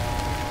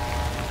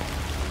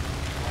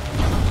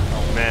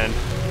 Oh, man.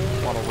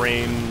 A lot of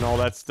rain and all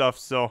that stuff,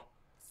 so...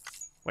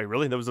 Wait,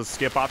 really? There was a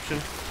skip option?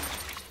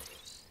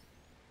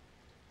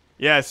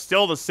 Yeah, it's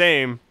still the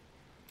same.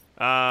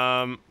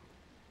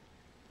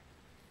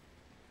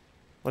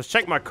 Let's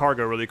check my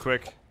cargo really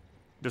quick.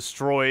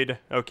 Destroyed.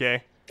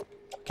 Okay.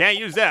 Can't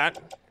use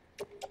that.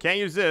 Can't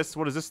use this.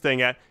 What is this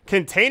thing at?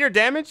 Container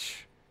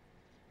damage?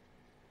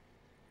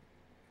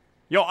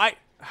 Yo,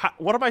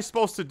 what am I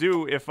supposed to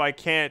do if I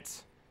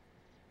can't...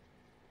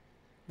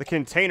 The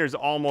container's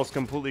almost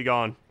completely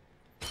gone.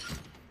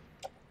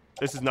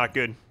 This is not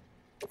good.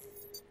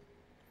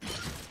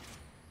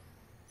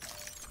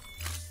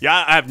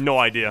 Yeah, I have no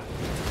idea.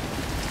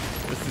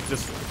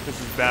 This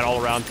is bad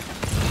all around.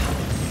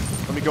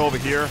 Let me go over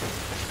here.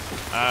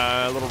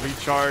 A little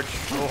recharge.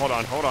 Oh,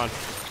 hold on.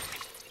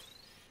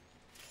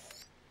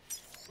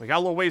 We got a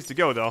little ways to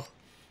go, though.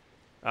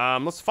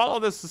 Let's follow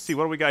this. Let's see.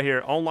 What do we got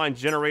here? Online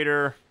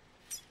generator.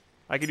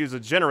 I could use the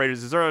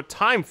generators. Is there a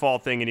time fall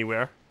thing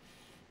anywhere?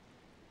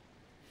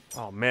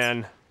 Oh,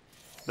 man.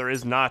 There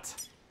is not.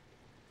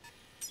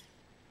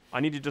 I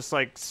need to just,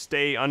 like,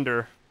 stay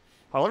under.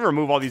 I'll let me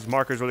remove all these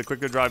markers really quick.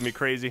 They're driving me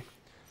crazy.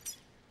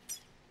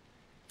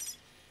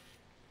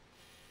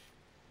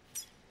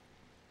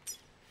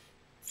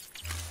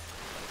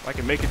 If I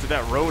can make it to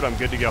that road, I'm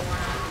good to go.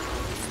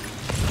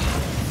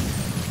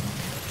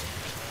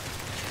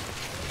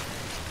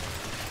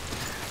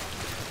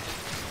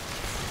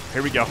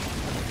 Here we go.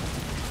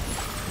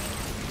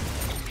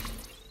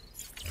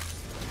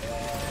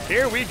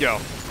 Here we go.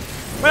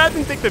 But I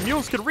didn't think the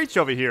mules could reach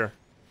over here.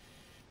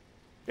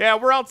 Yeah,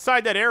 we're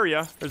outside that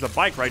area. There's a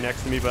bike right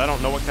next to me, but I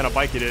don't know what kind of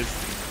bike it is.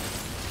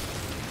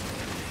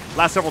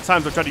 Last several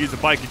times I've tried to use a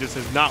bike, it just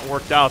has not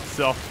worked out,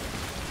 so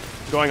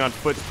going on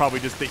foot's probably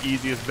just the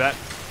easiest bet.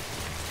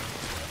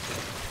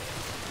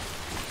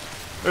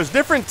 There's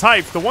different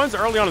types. The ones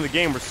early on in the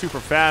game were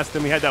super fast.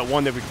 Then we had that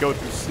one that would go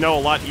through snow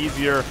a lot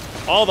easier.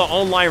 All the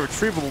online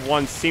retrievable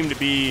ones seem to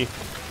be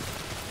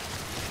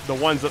the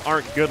ones that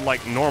aren't good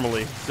like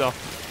normally, so...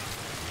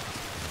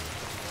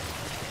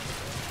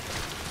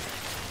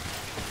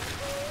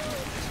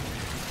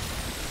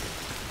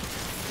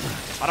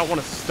 I don't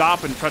want to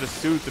stop and try to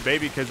soothe the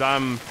baby because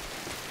I'm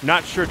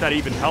not sure if that'd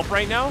even help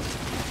right now.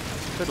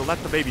 Could have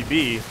let the baby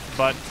be,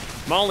 but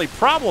my only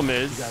problem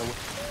is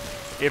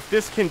if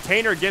this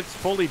container gets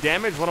fully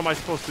damaged, what am I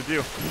supposed to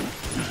do?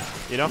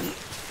 You know?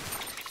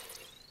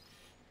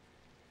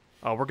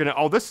 Oh, we're gonna...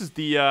 Oh, this is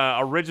the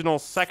original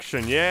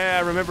section. Yeah,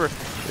 I remember.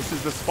 This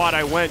is the spot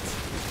I went.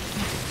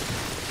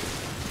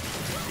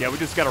 Yeah, we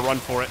just gotta run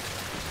for it.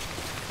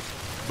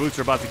 Boots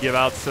are about to give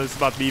out, so it's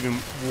about to be even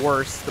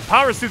worse. The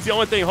power suit's the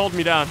only thing holding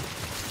me down.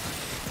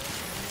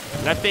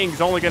 And that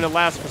thing's only gonna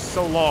last for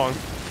so long.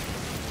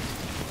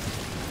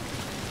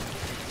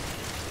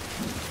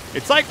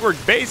 It's like we're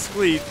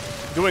basically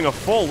doing a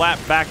full lap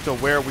back to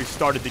where we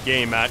started the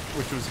game at,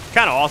 which was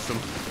kind of awesome.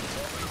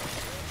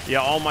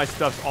 Yeah, all my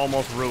stuff's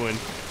almost ruined.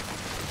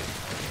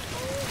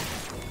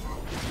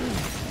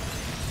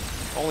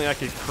 If only I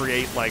could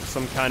create, like,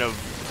 some kind of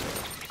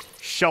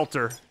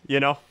shelter, you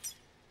know?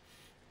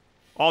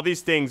 All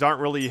these things aren't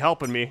really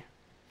helping me.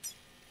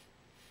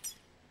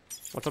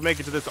 Once I make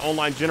it to this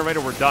online generator,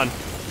 we're done.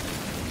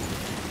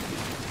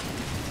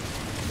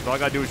 So all I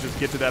gotta do is just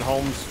get to that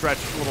home stretch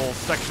little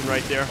section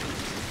right there.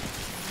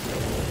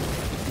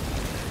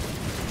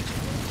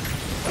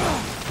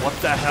 What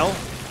the hell?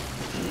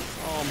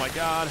 Oh my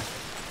god.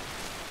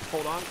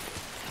 Hold on.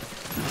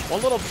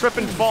 One little trip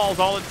and fall is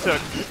all it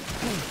took.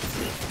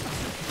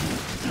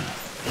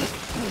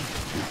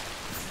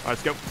 Alright,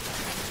 let's go.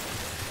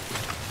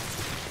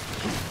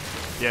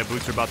 Yeah,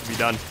 boots are about to be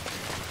done.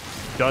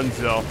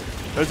 Dunzo.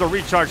 There's a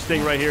recharge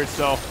thing right here,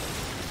 so...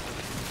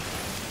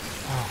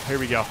 Oh, here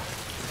we go.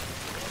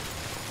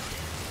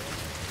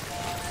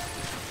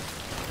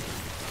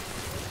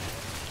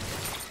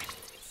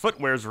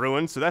 Footwear's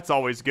ruined, so that's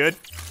always good.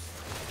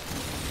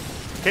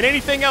 Can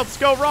anything else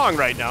go wrong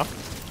right now?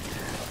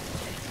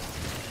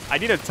 I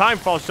need a time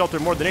fall shelter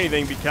more than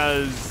anything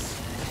because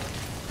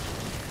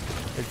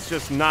it's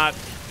just not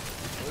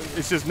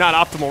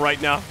optimal right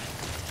now.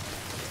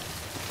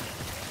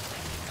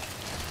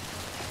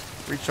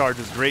 Recharge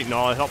is great and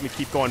all. It helped me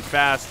keep going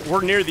fast.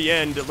 We're near the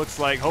end, it looks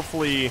like.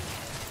 Hopefully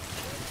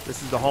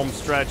this is the home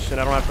stretch and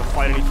I don't have to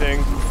fight anything.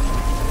 It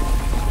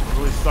would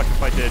really suck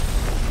if I did.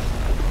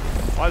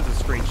 Why is the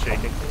screen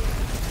shaking?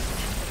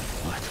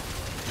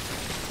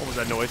 What was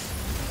that noise?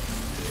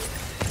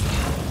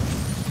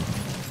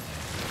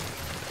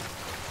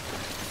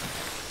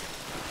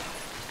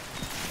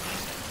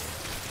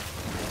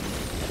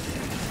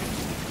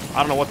 I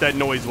don't know what that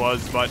noise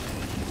was, but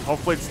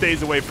hopefully it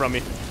stays away from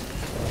me.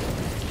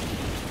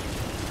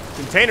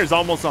 Container's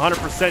almost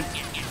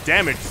 100%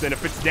 damaged, and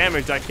if it's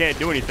damaged, I can't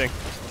do anything.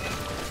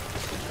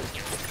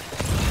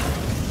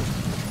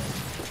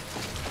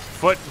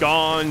 Foot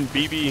gone,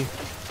 BB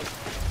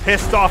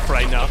pissed off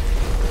right now.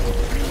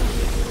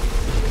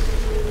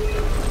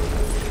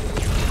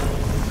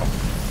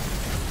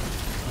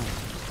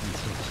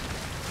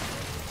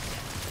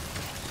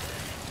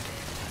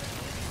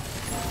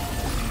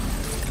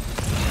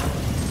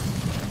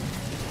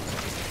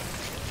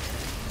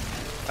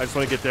 I just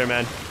want to get there,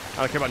 man. I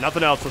don't care about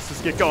nothing else. Let's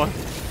just get going.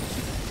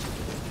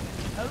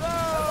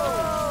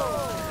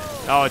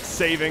 Oh, it's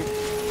saving.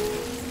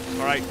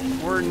 Alright,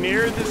 we're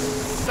near this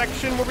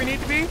section where we need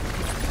to be.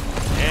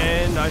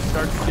 And I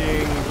start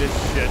seeing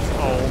this shit.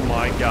 Oh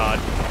my god.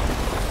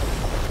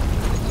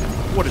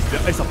 What is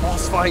this? It's a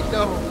boss fight?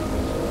 No.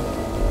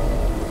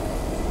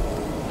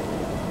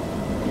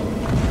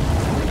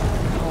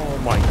 Oh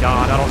my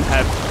god, I don't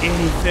have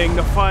anything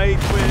to fight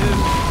with.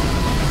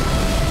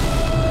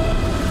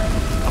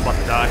 I'm about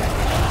to die.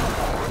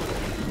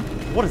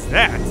 What is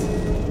that?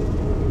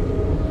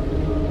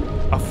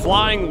 A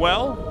flying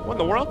well? What in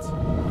the world?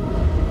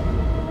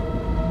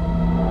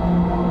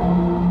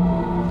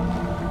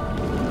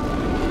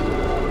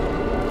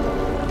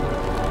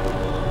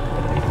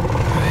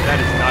 That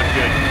is not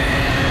good.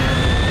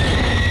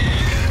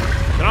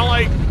 Can I,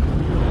 like,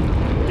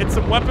 get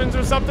some weapons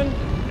or something?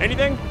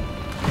 Anything?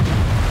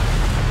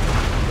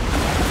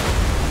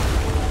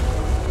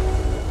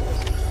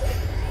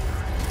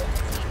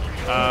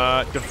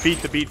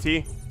 Defeat the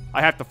BT.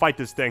 I have to fight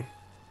this thing.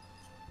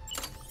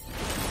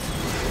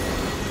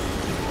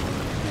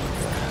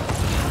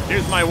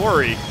 Here's my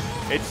worry.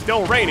 It's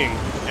still raining,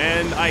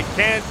 and I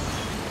can't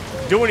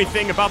do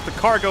anything about the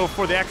cargo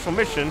for the actual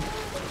mission.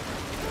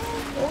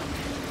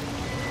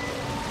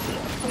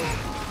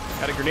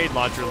 Got a grenade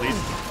launcher, at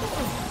least.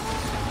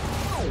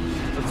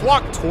 Let's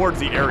walk towards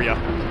the area.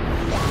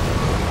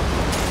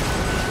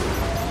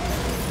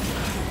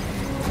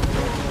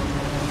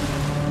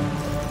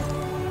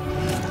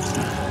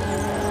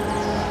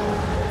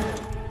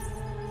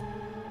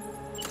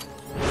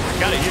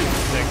 Gotta use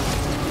this thing.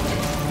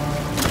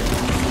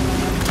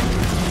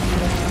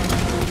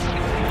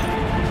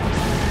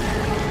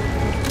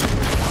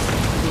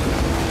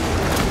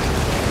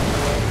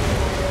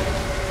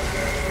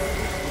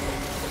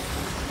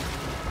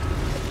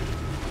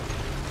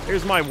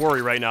 Here's my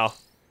worry right now.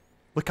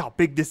 Look how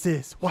big this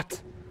is. What?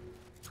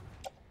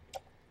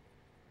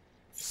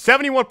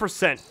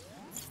 71%.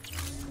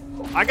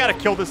 I gotta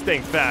kill this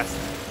thing fast.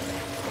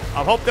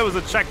 I hope there was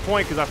a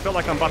checkpoint because I feel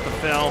like I'm about to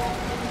fail.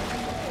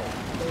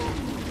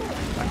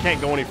 I can't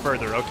go any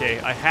further. Okay,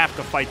 I have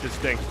to fight this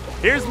thing.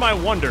 Here's my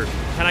wonder.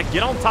 Can I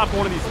get on top of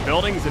one of these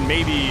buildings and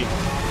maybe,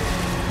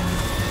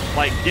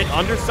 like, get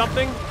under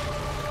something?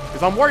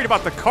 Because I'm worried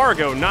about the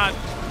cargo, not,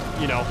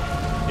 you know,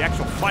 the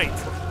actual fight.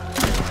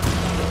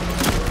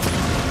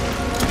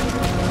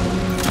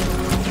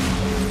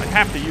 I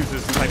have to use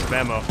this type of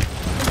ammo.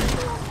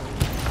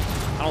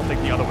 I don't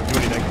think the other would do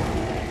anything.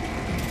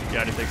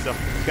 Yeah, I didn't think so.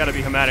 It's gotta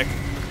be hematic.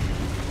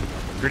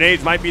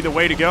 Grenades might be the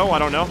way to go. I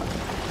don't know.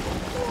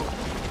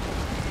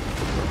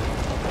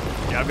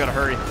 Yeah, I've got to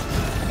hurry.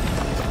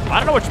 I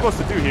don't know what you're supposed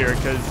to do here,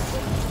 because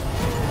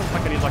it looks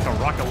like I need like a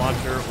rocket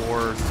launcher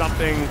or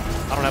something.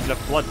 I don't have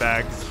enough blood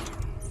bags.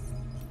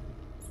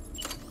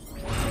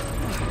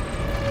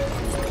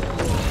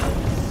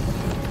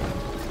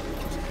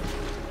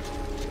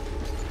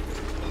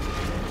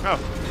 Oh, a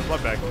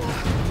blood bag.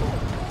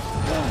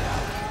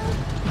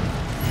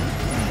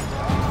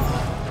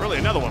 Really,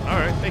 another one. All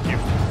right, thank you.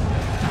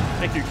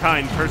 Thank you,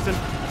 kind person.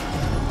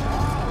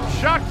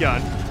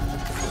 Shotgun.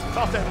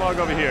 Toss that mug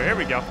over here. Here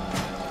we go.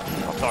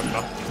 I'm talking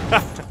about.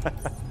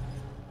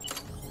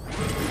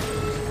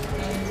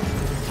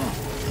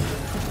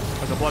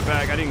 There's a blood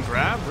bag I didn't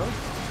grab, really?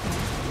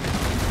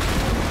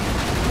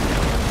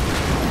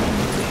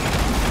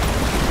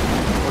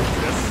 What's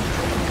this?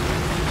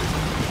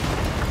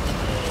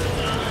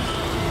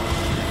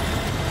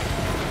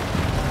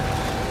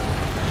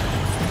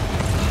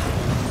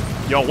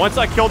 Yo, once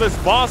I kill this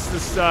boss,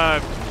 this,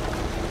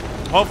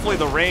 hopefully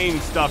the rain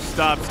stuff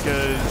stops,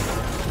 because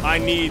I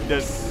need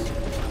this.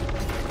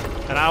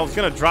 And I was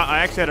gonna drop, I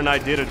actually had an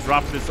idea to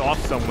drop this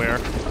off somewhere,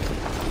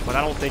 but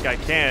I don't think I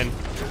can.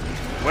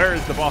 Where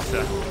is the boss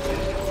at?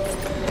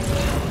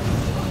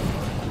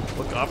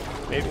 Look up,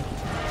 maybe?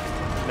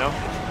 No?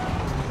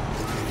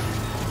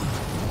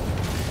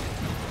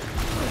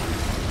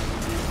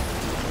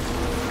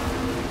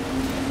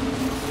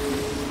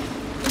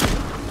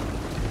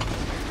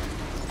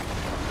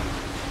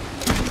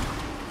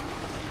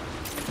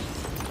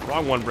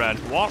 Wrong one, Brad.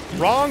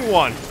 Wrong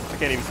one. I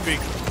can't even speak.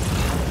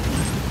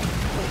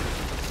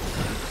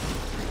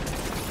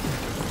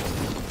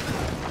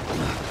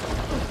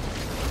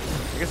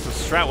 I guess the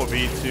strat would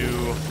be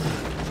to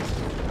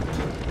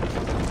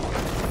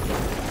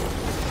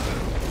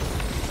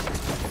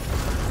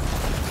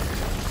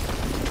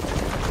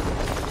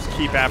just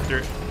keep after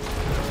it.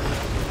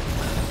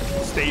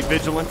 Stay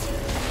vigilant.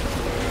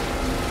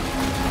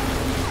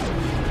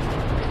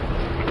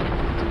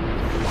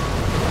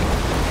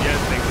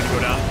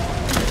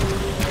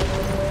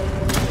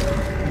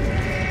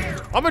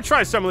 I'm gonna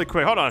try something really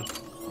quick. Hold on.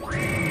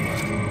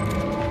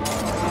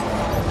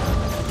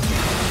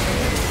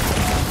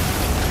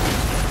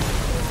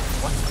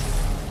 What?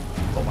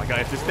 Oh my god,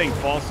 if this thing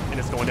falls and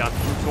it's going down.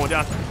 It's going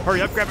down.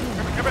 Hurry up, grab it,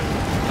 grab it, grab it.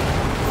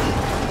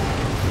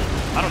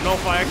 I don't know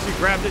if I actually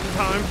grabbed it in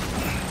time.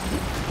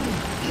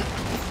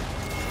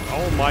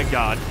 Oh my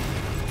god.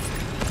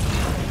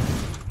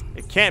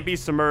 It can't be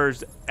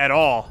submerged at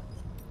all.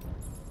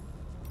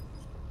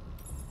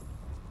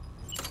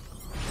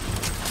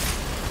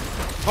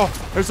 Oh.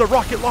 There's a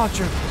rocket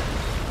launcher.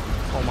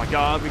 Oh my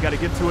god, we gotta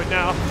get to it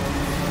now.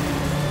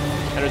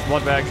 And there's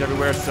blood bags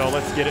everywhere, so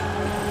let's get it.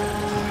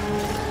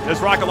 This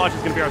rocket launcher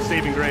is gonna be our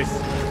saving grace.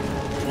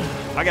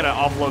 I gotta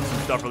offload some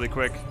stuff really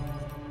quick.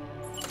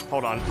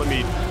 Hold on, let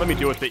me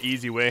do it the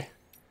easy way.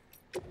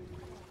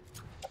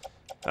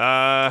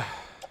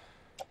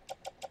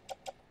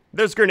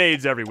 There's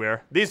grenades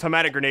everywhere. These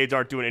hematic grenades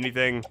aren't doing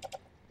anything.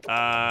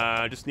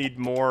 I just need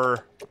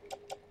more.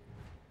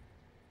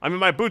 I mean,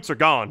 my boots are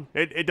gone.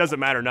 It doesn't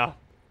matter now.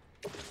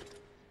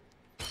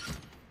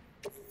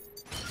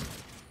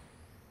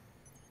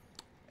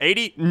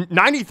 $80,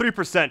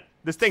 93%.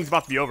 This thing's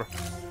about to be over.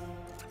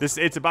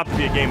 It's about to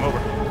be a game over.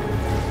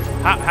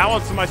 How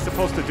else am I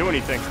supposed to do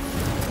anything?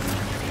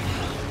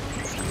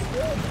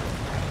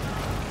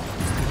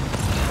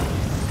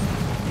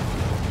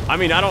 I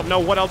mean, I don't know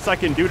what else I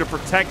can do to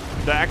protect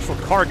the actual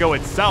cargo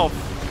itself.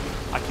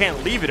 I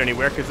can't leave it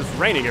anywhere because it's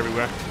raining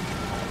everywhere.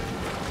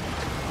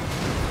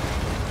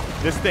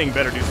 This thing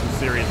better do some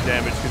serious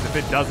damage, because if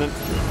it doesn't,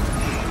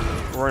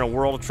 we're in a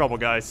world of trouble,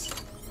 guys.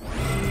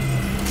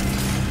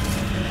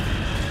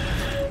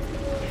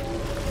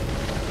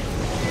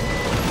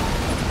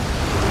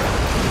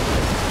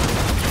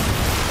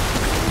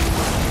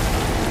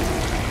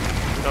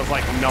 It does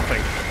like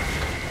nothing.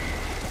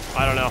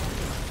 I don't know.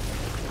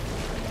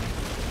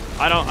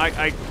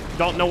 I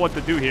don't know what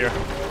to do here.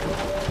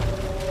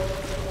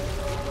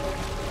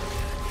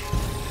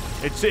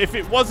 If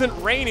it wasn't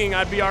raining,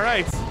 I'd be all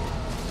right.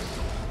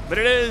 But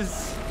it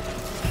is.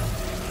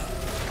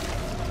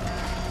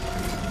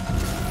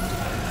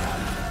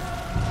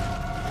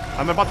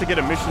 I'm about to get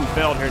a mission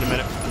failed here in a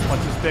minute.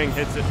 Once this thing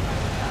hits it.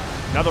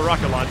 Another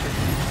rocket launcher.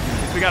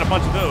 At least we got a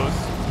bunch of those.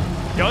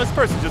 Yo, this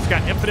person just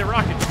got infinite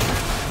rockets.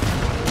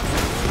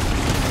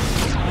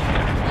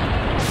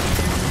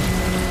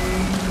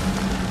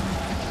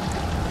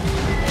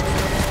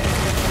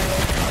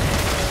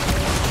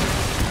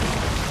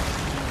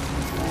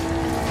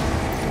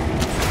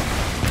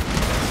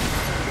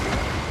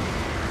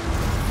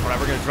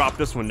 We're gonna drop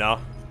this one now.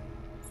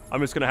 I'm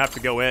just gonna have to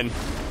go in.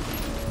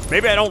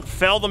 Maybe I don't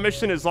fail the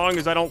mission as long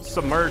as I don't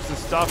submerge the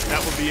stuff.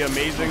 That would be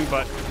amazing,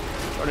 but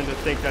I'm starting to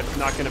think that's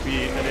not gonna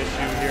be an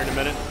issue here in a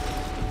minute.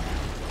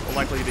 More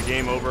likely the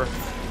game over.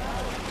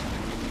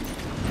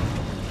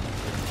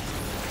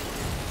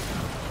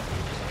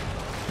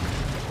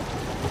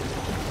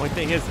 Only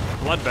thing is,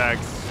 blood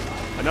bags.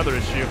 Another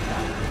issue.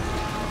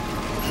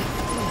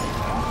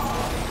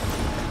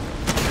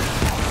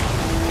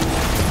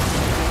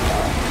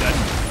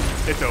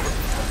 It's over.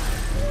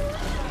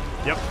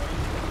 Yep.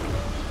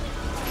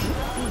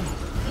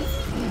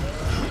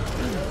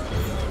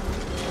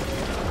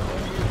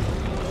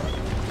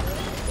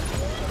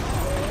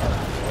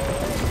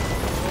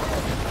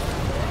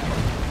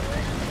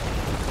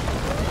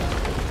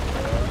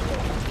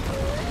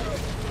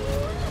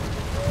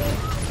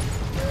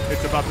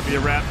 It's about to be a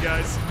wrap,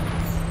 guys.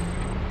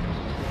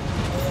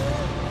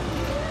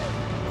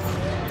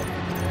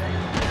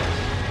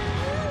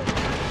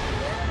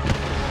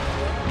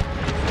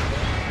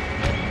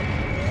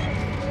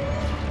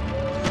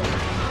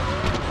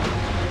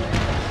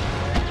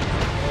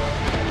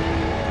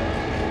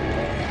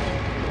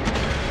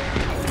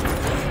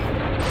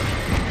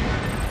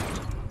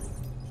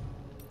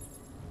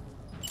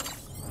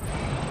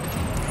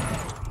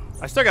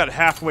 I still got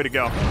halfway to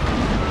go.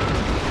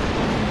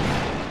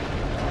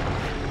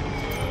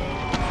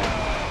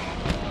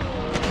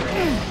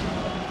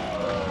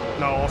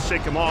 No, I'll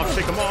shake him off,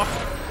 shake him off.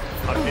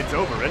 It's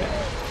over, isn't it?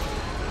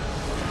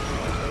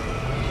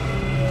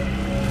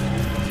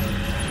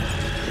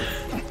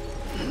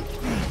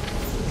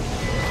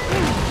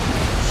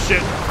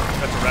 Shit,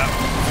 that's a wrap.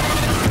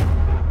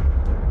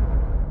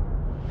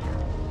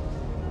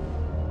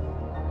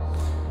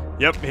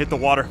 Yep, hit the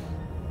water.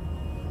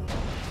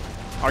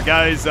 Our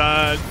guy's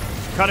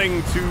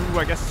cutting to,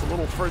 I guess, a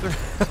little further.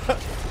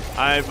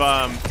 I've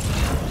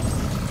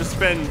just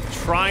been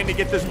trying to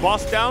get this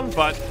boss down,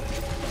 but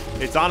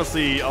it's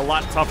honestly a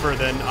lot tougher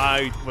than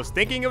I was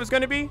thinking it was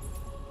going to be.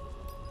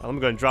 Let me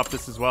go and drop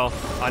this as well.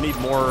 I need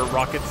more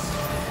rockets.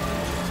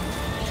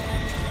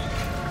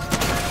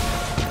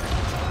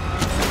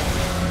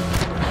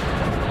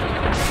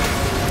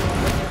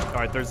 All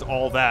right, there's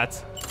all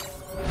that.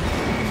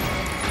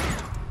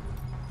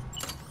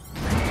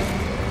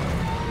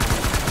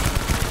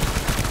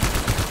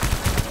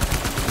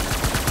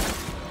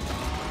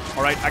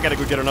 All right, I gotta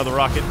go get another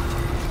rocket.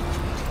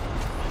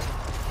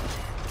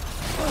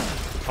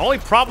 The only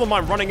problem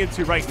I'm running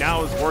into right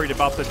now is worried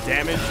about the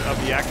damage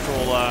of the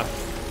actual,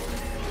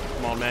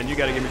 Come on, man, you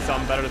gotta give me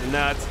something better than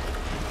that.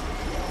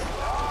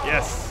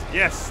 Yes,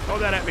 yes, throw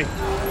that at me.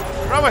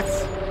 Throw it!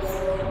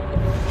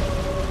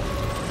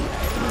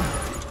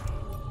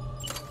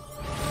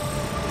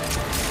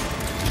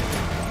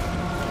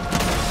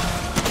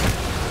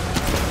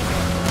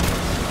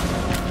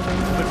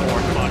 A bit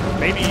more, come on.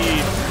 Maybe,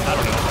 I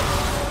don't know.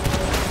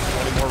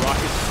 More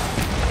rockets.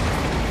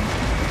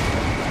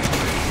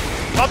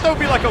 Thought that would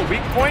be like a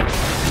weak point.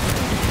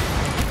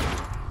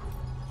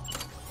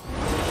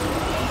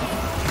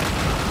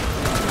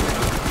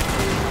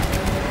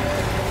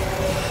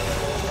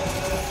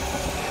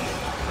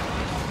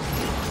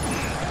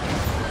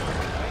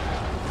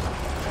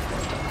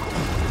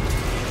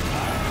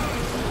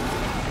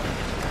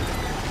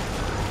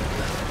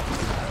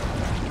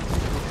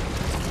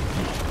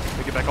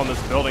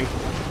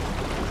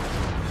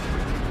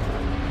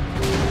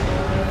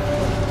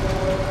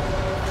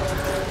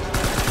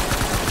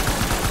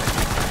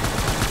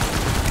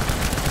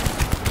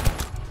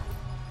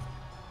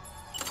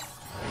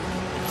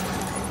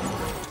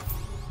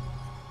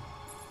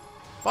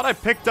 Thought I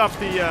picked up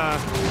the,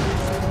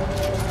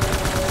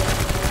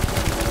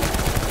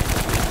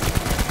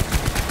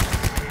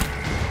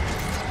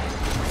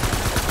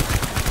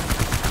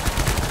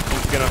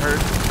 It's gonna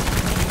hurt.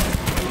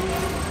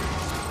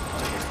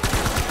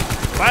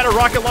 If I had a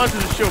rocket launcher,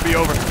 this show would be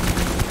over.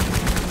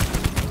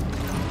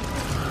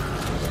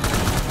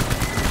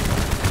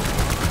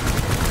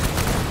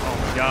 Oh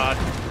my god.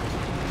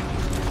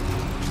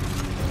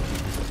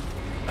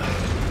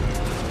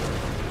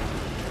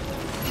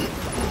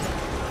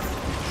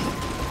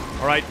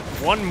 Alright,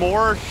 one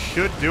more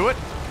should do it.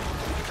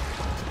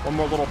 One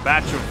more little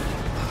batch of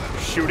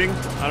shooting.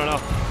 I don't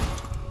know.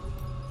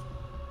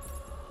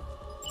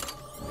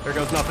 There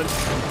goes nothing.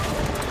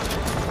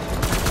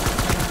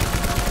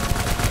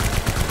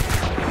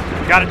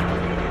 Got it.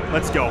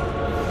 Let's go.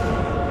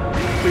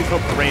 Please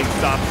hope the rain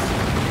stops.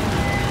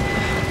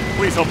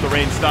 Please hope the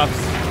rain stops.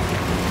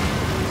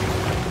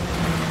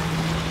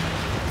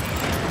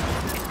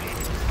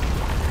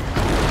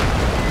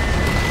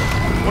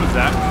 What is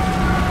that?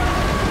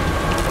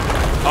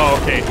 Oh,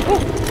 okay. Woo.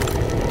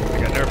 I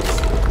got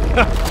nervous.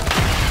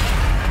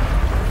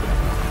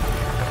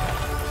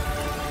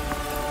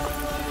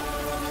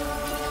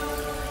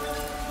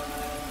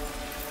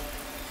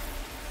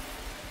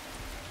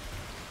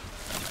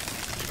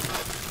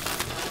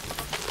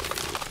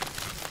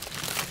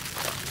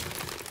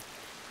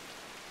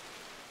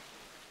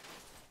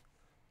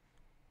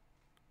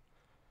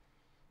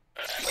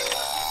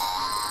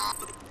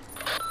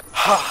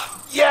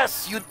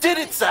 Yes, you did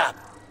it, Sam!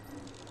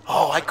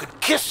 Oh, I could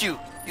kiss you,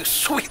 you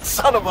sweet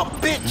son of a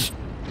bitch!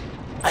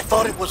 I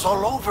thought it was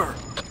all over.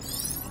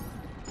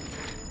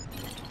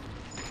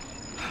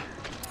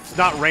 It's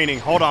not raining.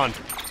 Hold on.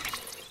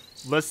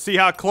 Let's see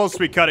how close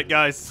we cut it,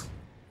 guys.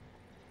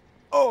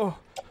 Oh.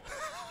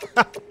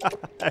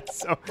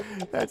 That's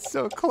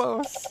so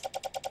close.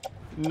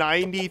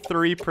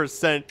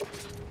 93%.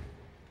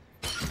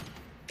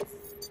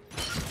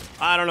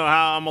 I don't know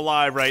how I'm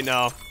alive right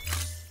now.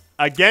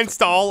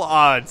 Against all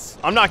odds.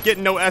 I'm not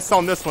getting no S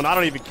on this one. I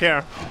don't even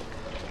care.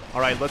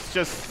 Alright, let's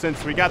just,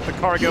 since we got the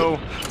cargo,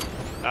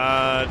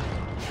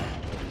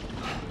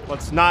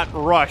 let's not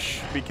rush,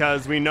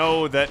 because we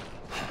know that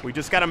we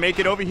just gotta make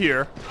it over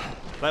here.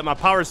 Let my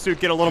power suit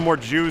get a little more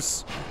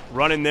juice.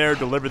 Run in there,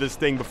 deliver this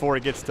thing before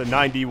it gets to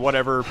 90,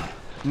 whatever,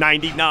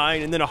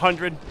 99, and then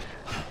 100.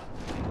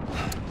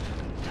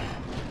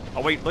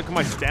 Oh wait, look at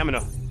my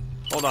stamina.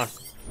 Hold on.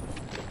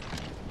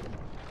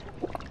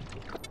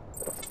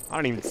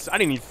 I didn't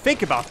even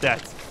think about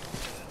that.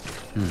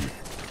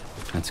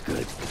 That's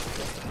good.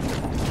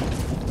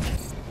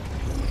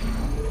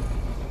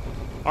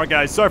 Alright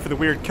guys, sorry for the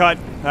weird cut.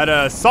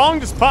 That song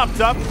just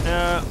popped up.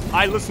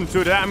 I listened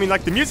to it. I mean,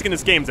 like, the music in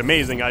this game is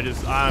amazing.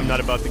 I'm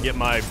not about to get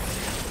my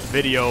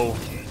video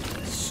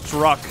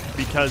struck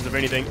because of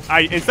anything.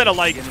 Instead of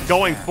like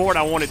going forward,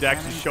 I wanted to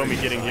actually show me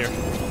getting here.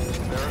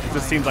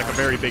 This seems like a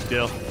very big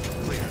deal.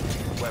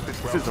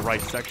 This is the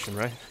right section,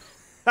 right?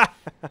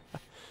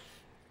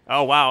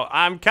 Oh wow,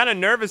 I'm kind of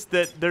nervous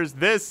that there's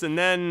this and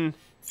then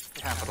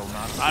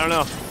I don't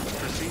know.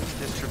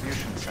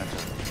 Distribution center.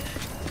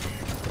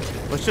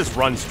 Let's just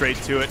run straight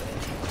to it.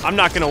 I'm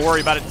not gonna worry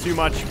about it too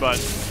much, but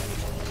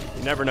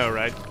you never know,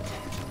 right?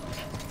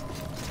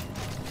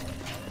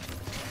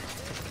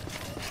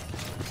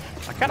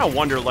 I kind of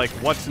wonder like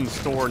what's in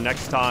store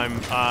next time.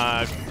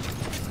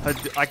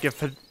 Like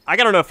if I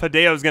don't know if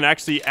Hideo's gonna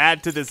actually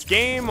add to this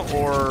game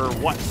or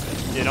what,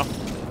 you know?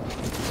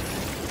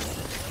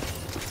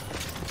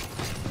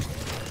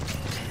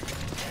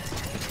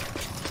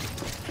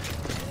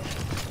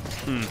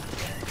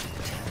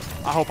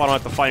 I hope I don't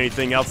have to fight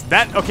anything else.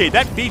 That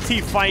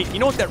BT fight, you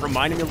know what that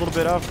reminded me a little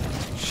bit of?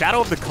 Shadow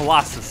of the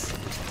Colossus.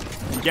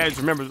 You guys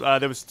remember,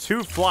 there was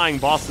 2 flying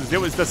bosses. It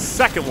was the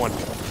second one.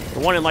 The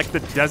one in, like, the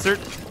desert.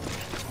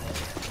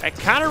 It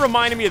kind of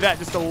reminded me of that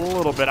just a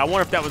little bit. I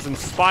wonder if that was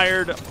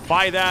inspired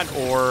by that,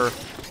 or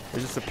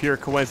is this a pure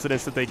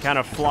coincidence that they kind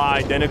of fly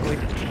identically?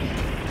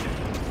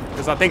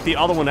 Because I think the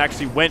other one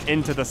actually went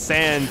into the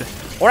sand.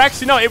 Or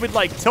actually, no, it would,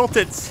 like, tilt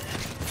its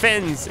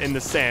fins in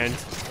the sand.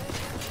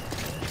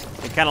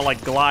 And kind of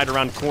like glide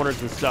around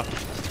corners and stuff.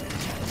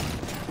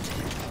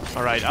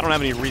 Alright, I don't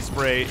have any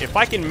respray. If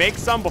I can make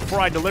some before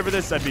I deliver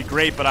this, that'd be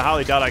great, but I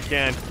highly doubt I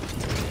can.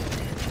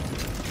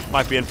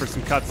 Might be in for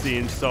some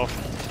cutscenes, so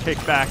kick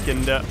back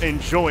and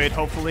enjoy it,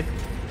 hopefully.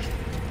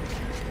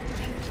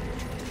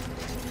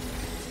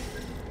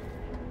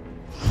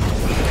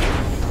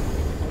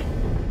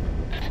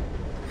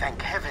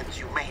 Thank heavens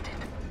you made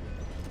it.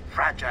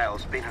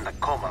 Fragile's been in a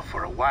coma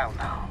for a while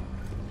now.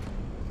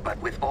 But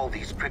with all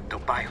these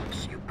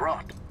cryptobiotes you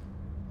brought,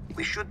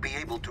 we should be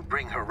able to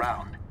bring her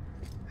round.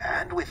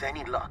 And with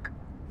any luck,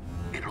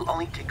 it'll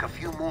only take a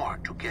few more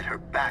to get her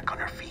back on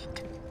her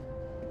feet.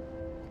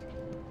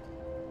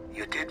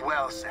 You did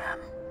well, Sam.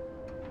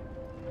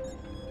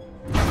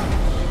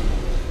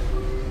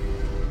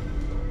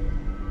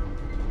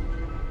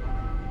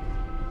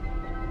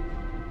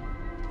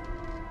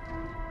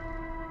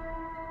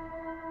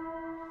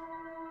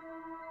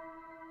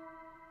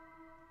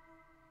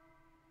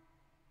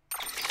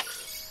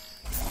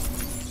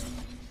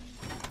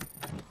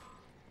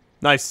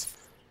 Nice.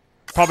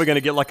 Probably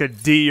gonna get like a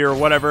D or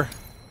whatever.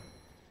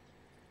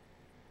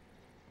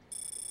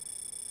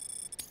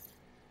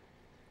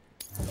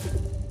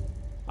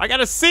 I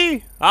got a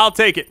C. I'll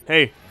take it.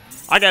 Hey,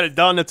 I got it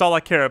done. That's all I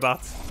care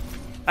about.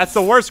 That's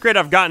the worst grade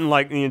I've gotten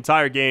like the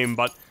entire game,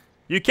 but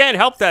you can't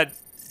help that.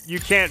 You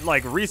can't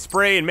like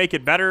respray and make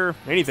it better.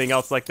 Anything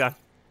else like that.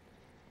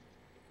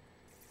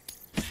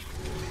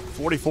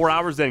 44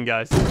 hours in,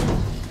 guys.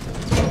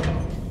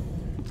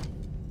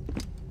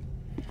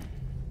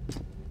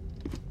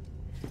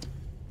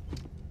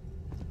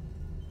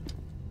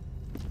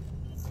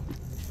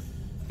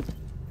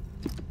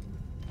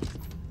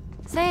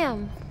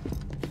 Sam.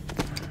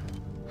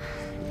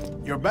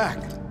 You're back.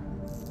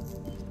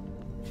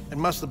 It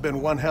must have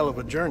been one hell of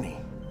a journey,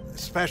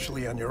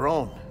 especially on your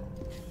own.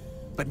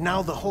 But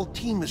now the whole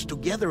team is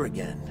together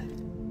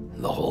again.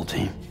 The whole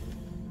team?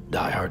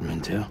 Die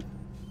Hardman too?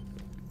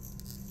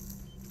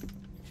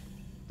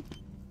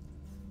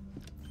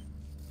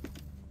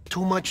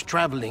 Too much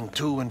traveling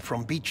to and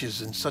from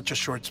beaches in such a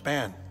short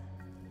span.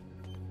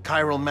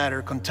 Chiral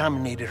matter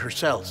contaminated her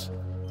cells,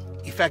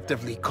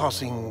 effectively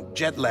causing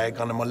jet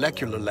lag on a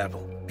molecular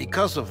level.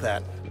 Because of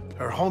that,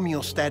 her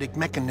homeostatic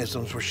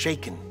mechanisms were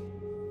shaken.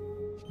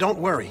 Don't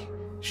worry,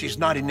 she's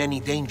not in any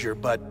danger,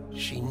 but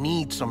she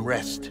needs some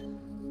rest.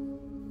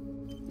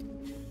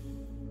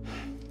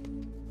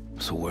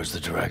 So where's the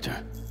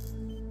director?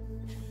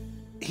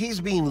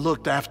 He's being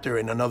looked after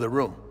in another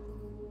room.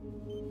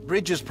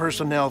 Bridges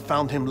personnel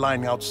found him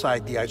lying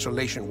outside the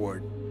isolation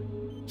ward.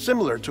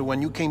 Similar to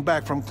when you came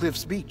back from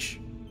Cliff's Beach.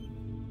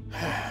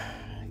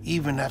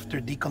 Even after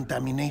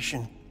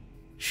decontamination,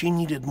 she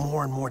needed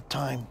more and more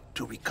time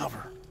to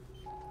recover.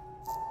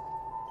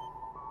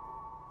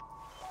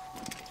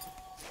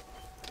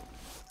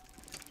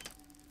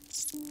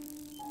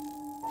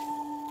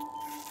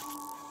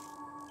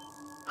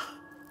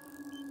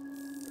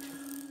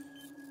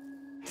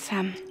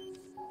 Sam,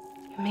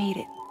 you made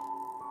it.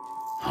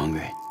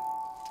 Hungry?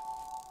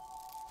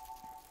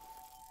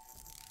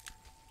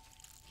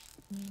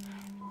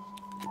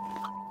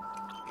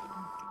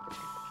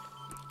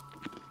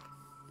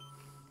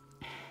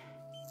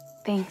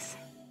 Thanks.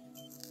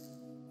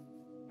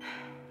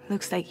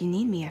 Looks like you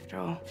need me after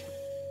all.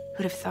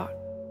 Who'd have thought?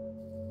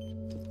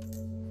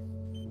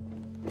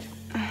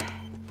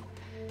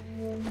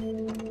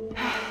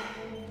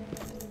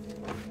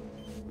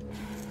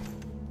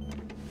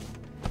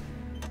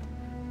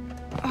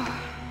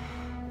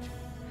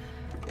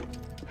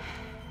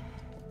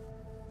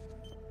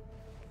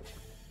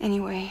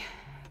 Anyway,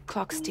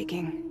 clock's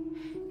ticking.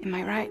 Am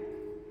I right?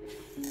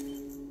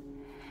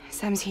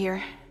 Sam's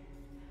here.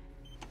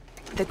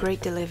 The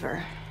Great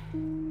Deliverer.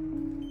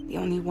 The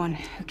only one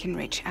who can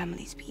reach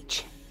Amelie's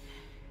Beach.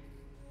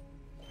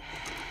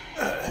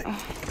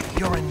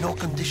 You're in no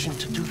condition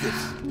to do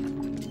this.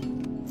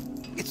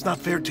 It's not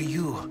fair to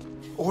you,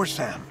 or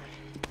Sam.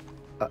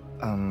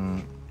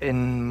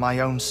 In my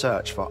own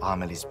search for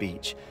Amelie's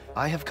Beach,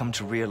 I have come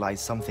to realize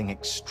something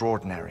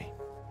extraordinary.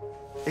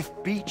 If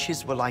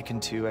beaches were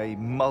likened to a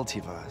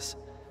multiverse,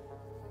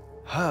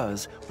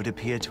 hers would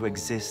appear to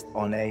exist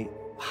on a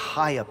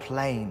higher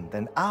plane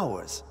than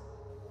ours.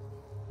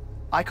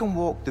 I can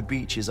walk the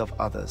beaches of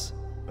others,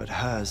 but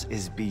hers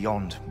is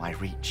beyond my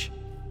reach.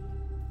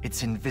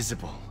 It's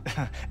invisible,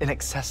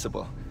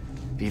 inaccessible,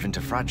 even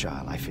to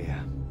fragile, I fear.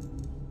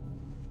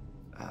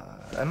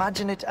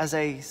 Imagine it as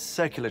a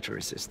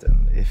circulatory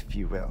system, if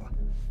you will.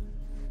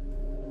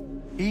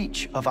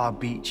 Each of our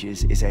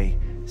beaches is a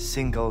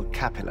single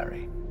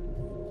capillary,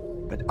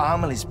 but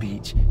Amelie's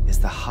Beach is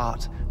the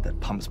heart that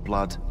pumps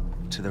blood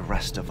to the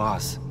rest of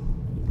us.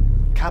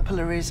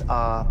 Capillaries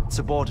are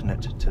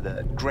subordinate to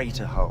the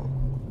greater whole,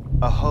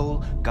 a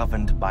whole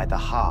governed by the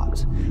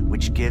heart,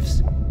 which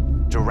gives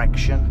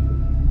direction,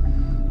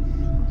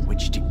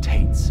 which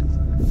dictates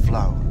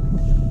flow,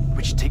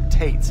 which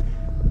dictates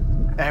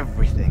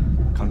everything,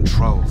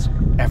 controls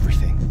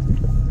everything.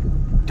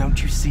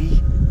 Don't you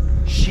see?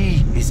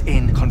 She is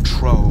in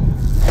control.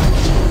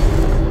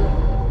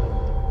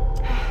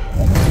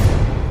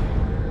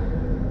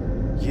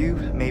 You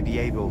may be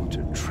able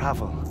to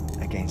travel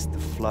against the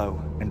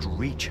flow and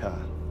reach her,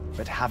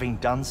 but having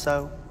done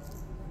so,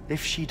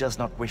 if she does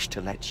not wish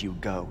to let you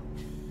go,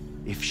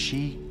 if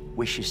she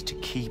wishes to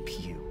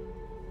keep you,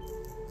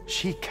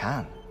 she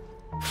can.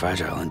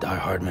 Fragile and Die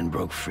Hardman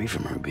broke free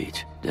from her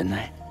beach, didn't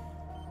they?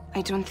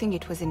 I don't think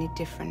it was any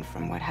different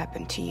from what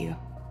happened to you.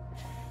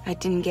 I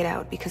didn't get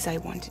out because I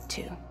wanted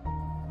to.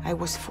 I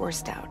was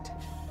forced out,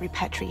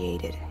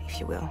 repatriated, if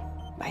you will,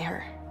 by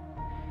her.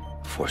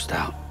 Forced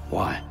out?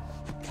 Why?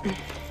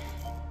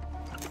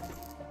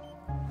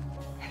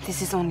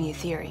 This is only a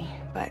theory,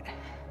 but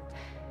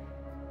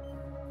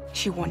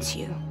she wants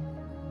you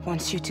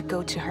to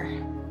go to her.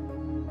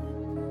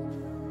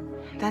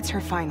 That's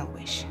her final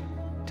wish,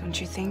 don't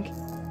you think?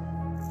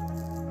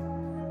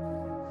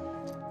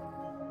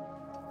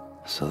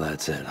 So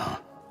that's it, huh?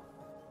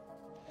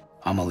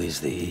 Amelie's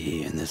the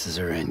EE, and this is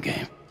her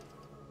endgame.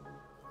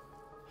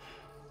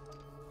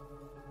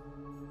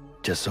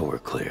 Just so we're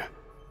clear,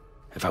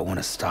 if I want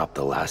to stop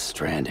the last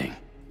Stranding,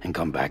 and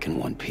come back in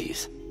one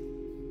piece.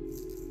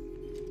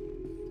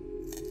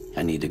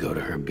 I need to go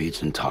to her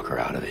beach and talk her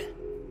out of it.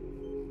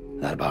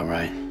 That about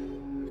right?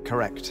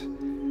 Correct.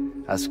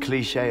 As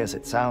cliché as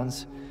it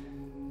sounds,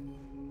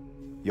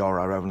 you're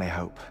our only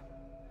hope.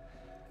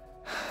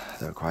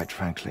 Though quite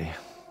frankly,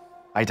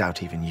 I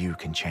doubt even you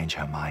can change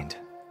her mind.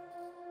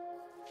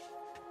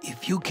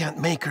 If you can't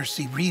make her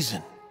see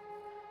reason,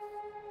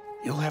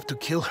 you'll have to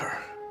kill her.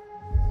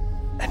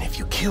 And if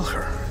you kill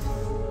her...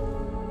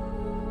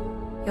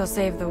 You'll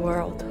save the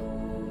world,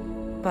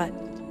 but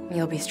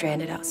you'll be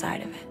stranded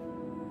outside of it.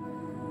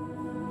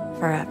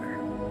 Forever.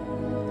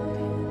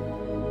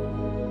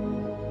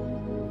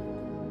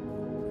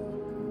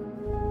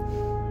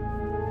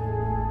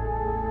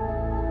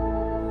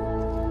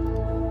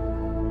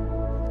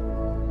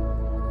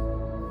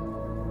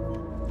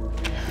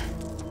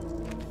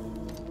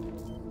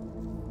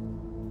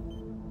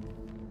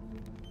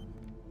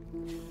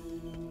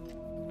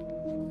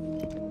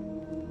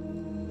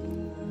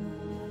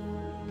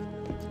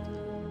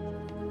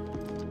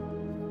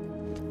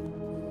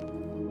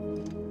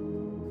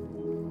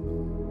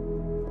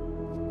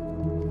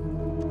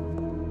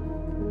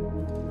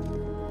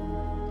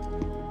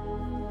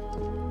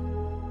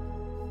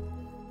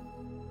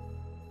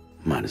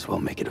 Might as well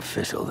make it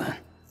official then.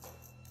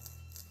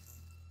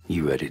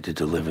 You ready to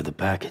deliver the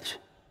package?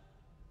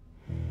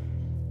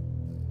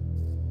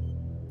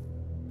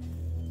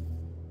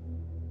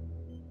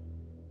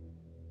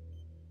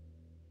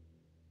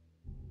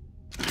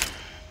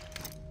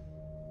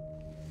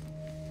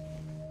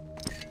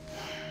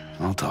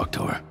 I'll talk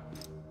to her.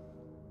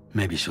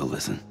 Maybe she'll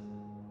listen.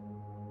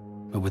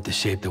 But with the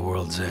shape the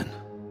world's in,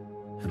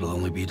 it'll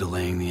only be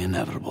delaying the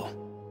inevitable.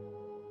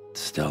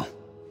 Still,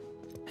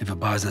 if it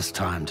buys us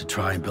time to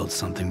try and build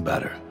something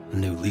better, a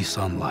new lease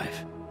on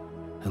life,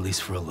 at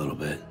least for a little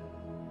bit,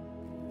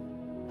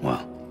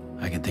 well,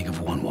 I can think of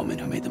one woman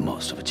who made the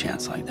most of a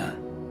chance like that.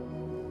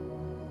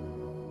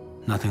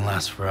 Nothing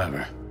lasts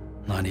forever,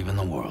 not even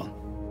the world.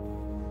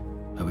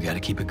 But we gotta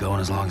keep it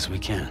going as long as we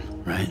can,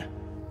 right?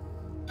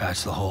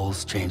 Patch the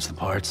holes, change the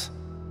parts,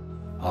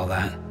 all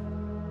that.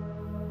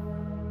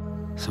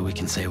 So we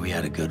can say we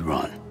had a good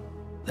run,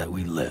 that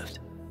we lived.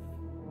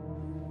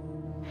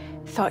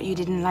 Thought you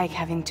didn't like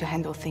having to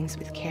handle things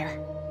with care.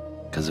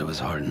 'Cause it was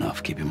hard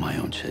enough keeping my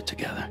own shit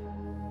together.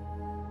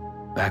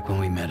 Back when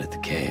we met at the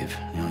cave,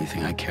 the only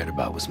thing I cared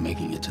about was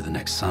making it to the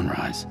next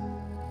sunrise.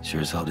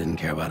 Sure as hell didn't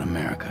care about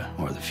America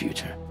or the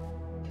future.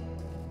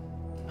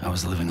 I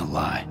was living a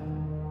lie,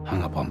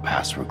 hung up on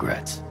past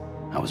regrets.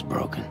 I was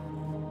broken.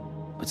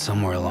 But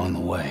somewhere along the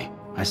way,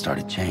 I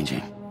started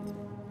changing.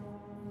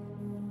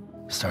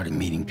 Started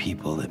meeting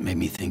people that made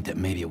me think that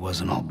maybe it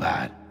wasn't all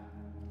bad.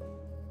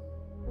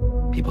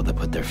 People that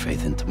put their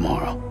faith in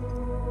tomorrow,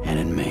 and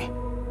in me.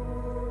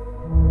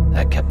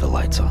 That kept the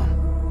lights on,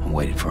 and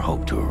waited for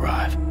hope to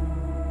arrive.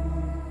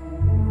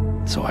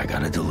 So I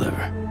gotta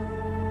deliver,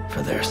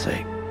 for their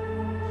sake.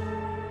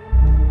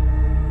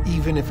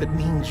 Even if it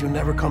means you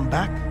never come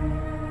back?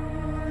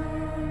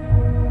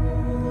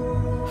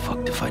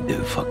 Fucked if I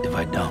do, fucked if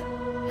I don't,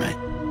 right?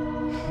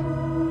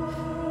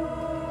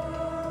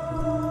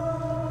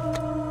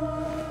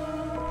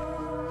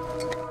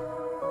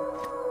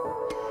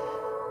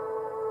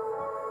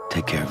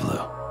 Take care of Lou.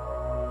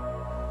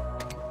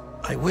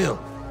 I will.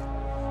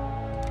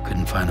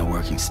 Couldn't find a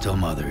working still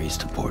mother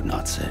east of Port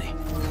Knot City.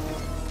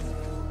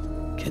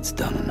 Kid's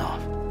done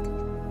enough.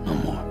 No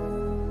more.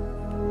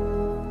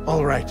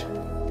 All right.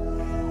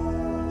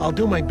 I'll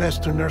do my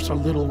best to nurse our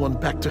little one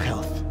back to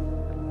health.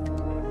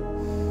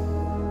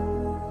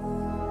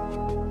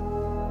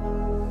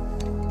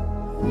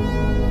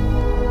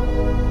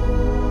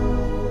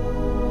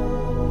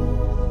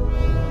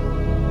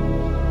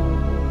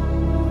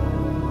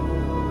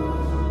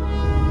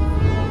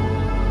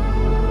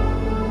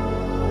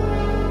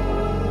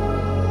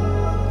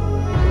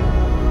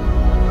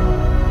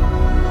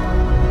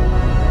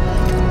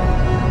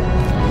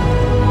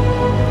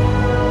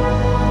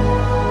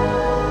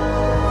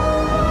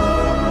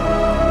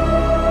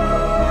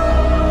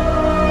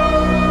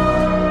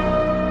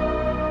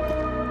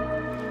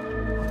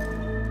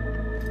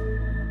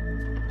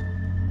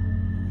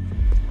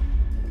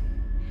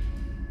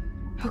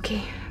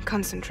 Okay,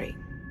 concentrate.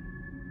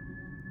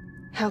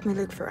 Help me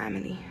look for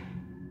Amelie.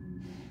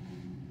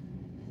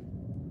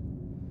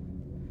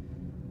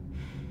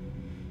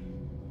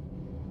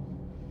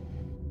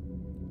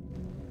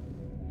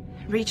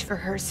 Reach for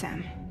her,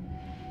 Sam.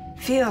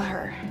 Feel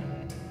her.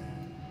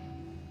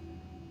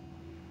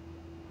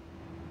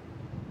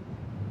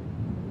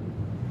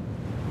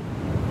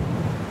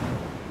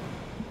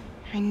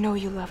 I know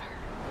you love her.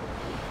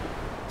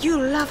 You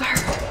love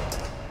her!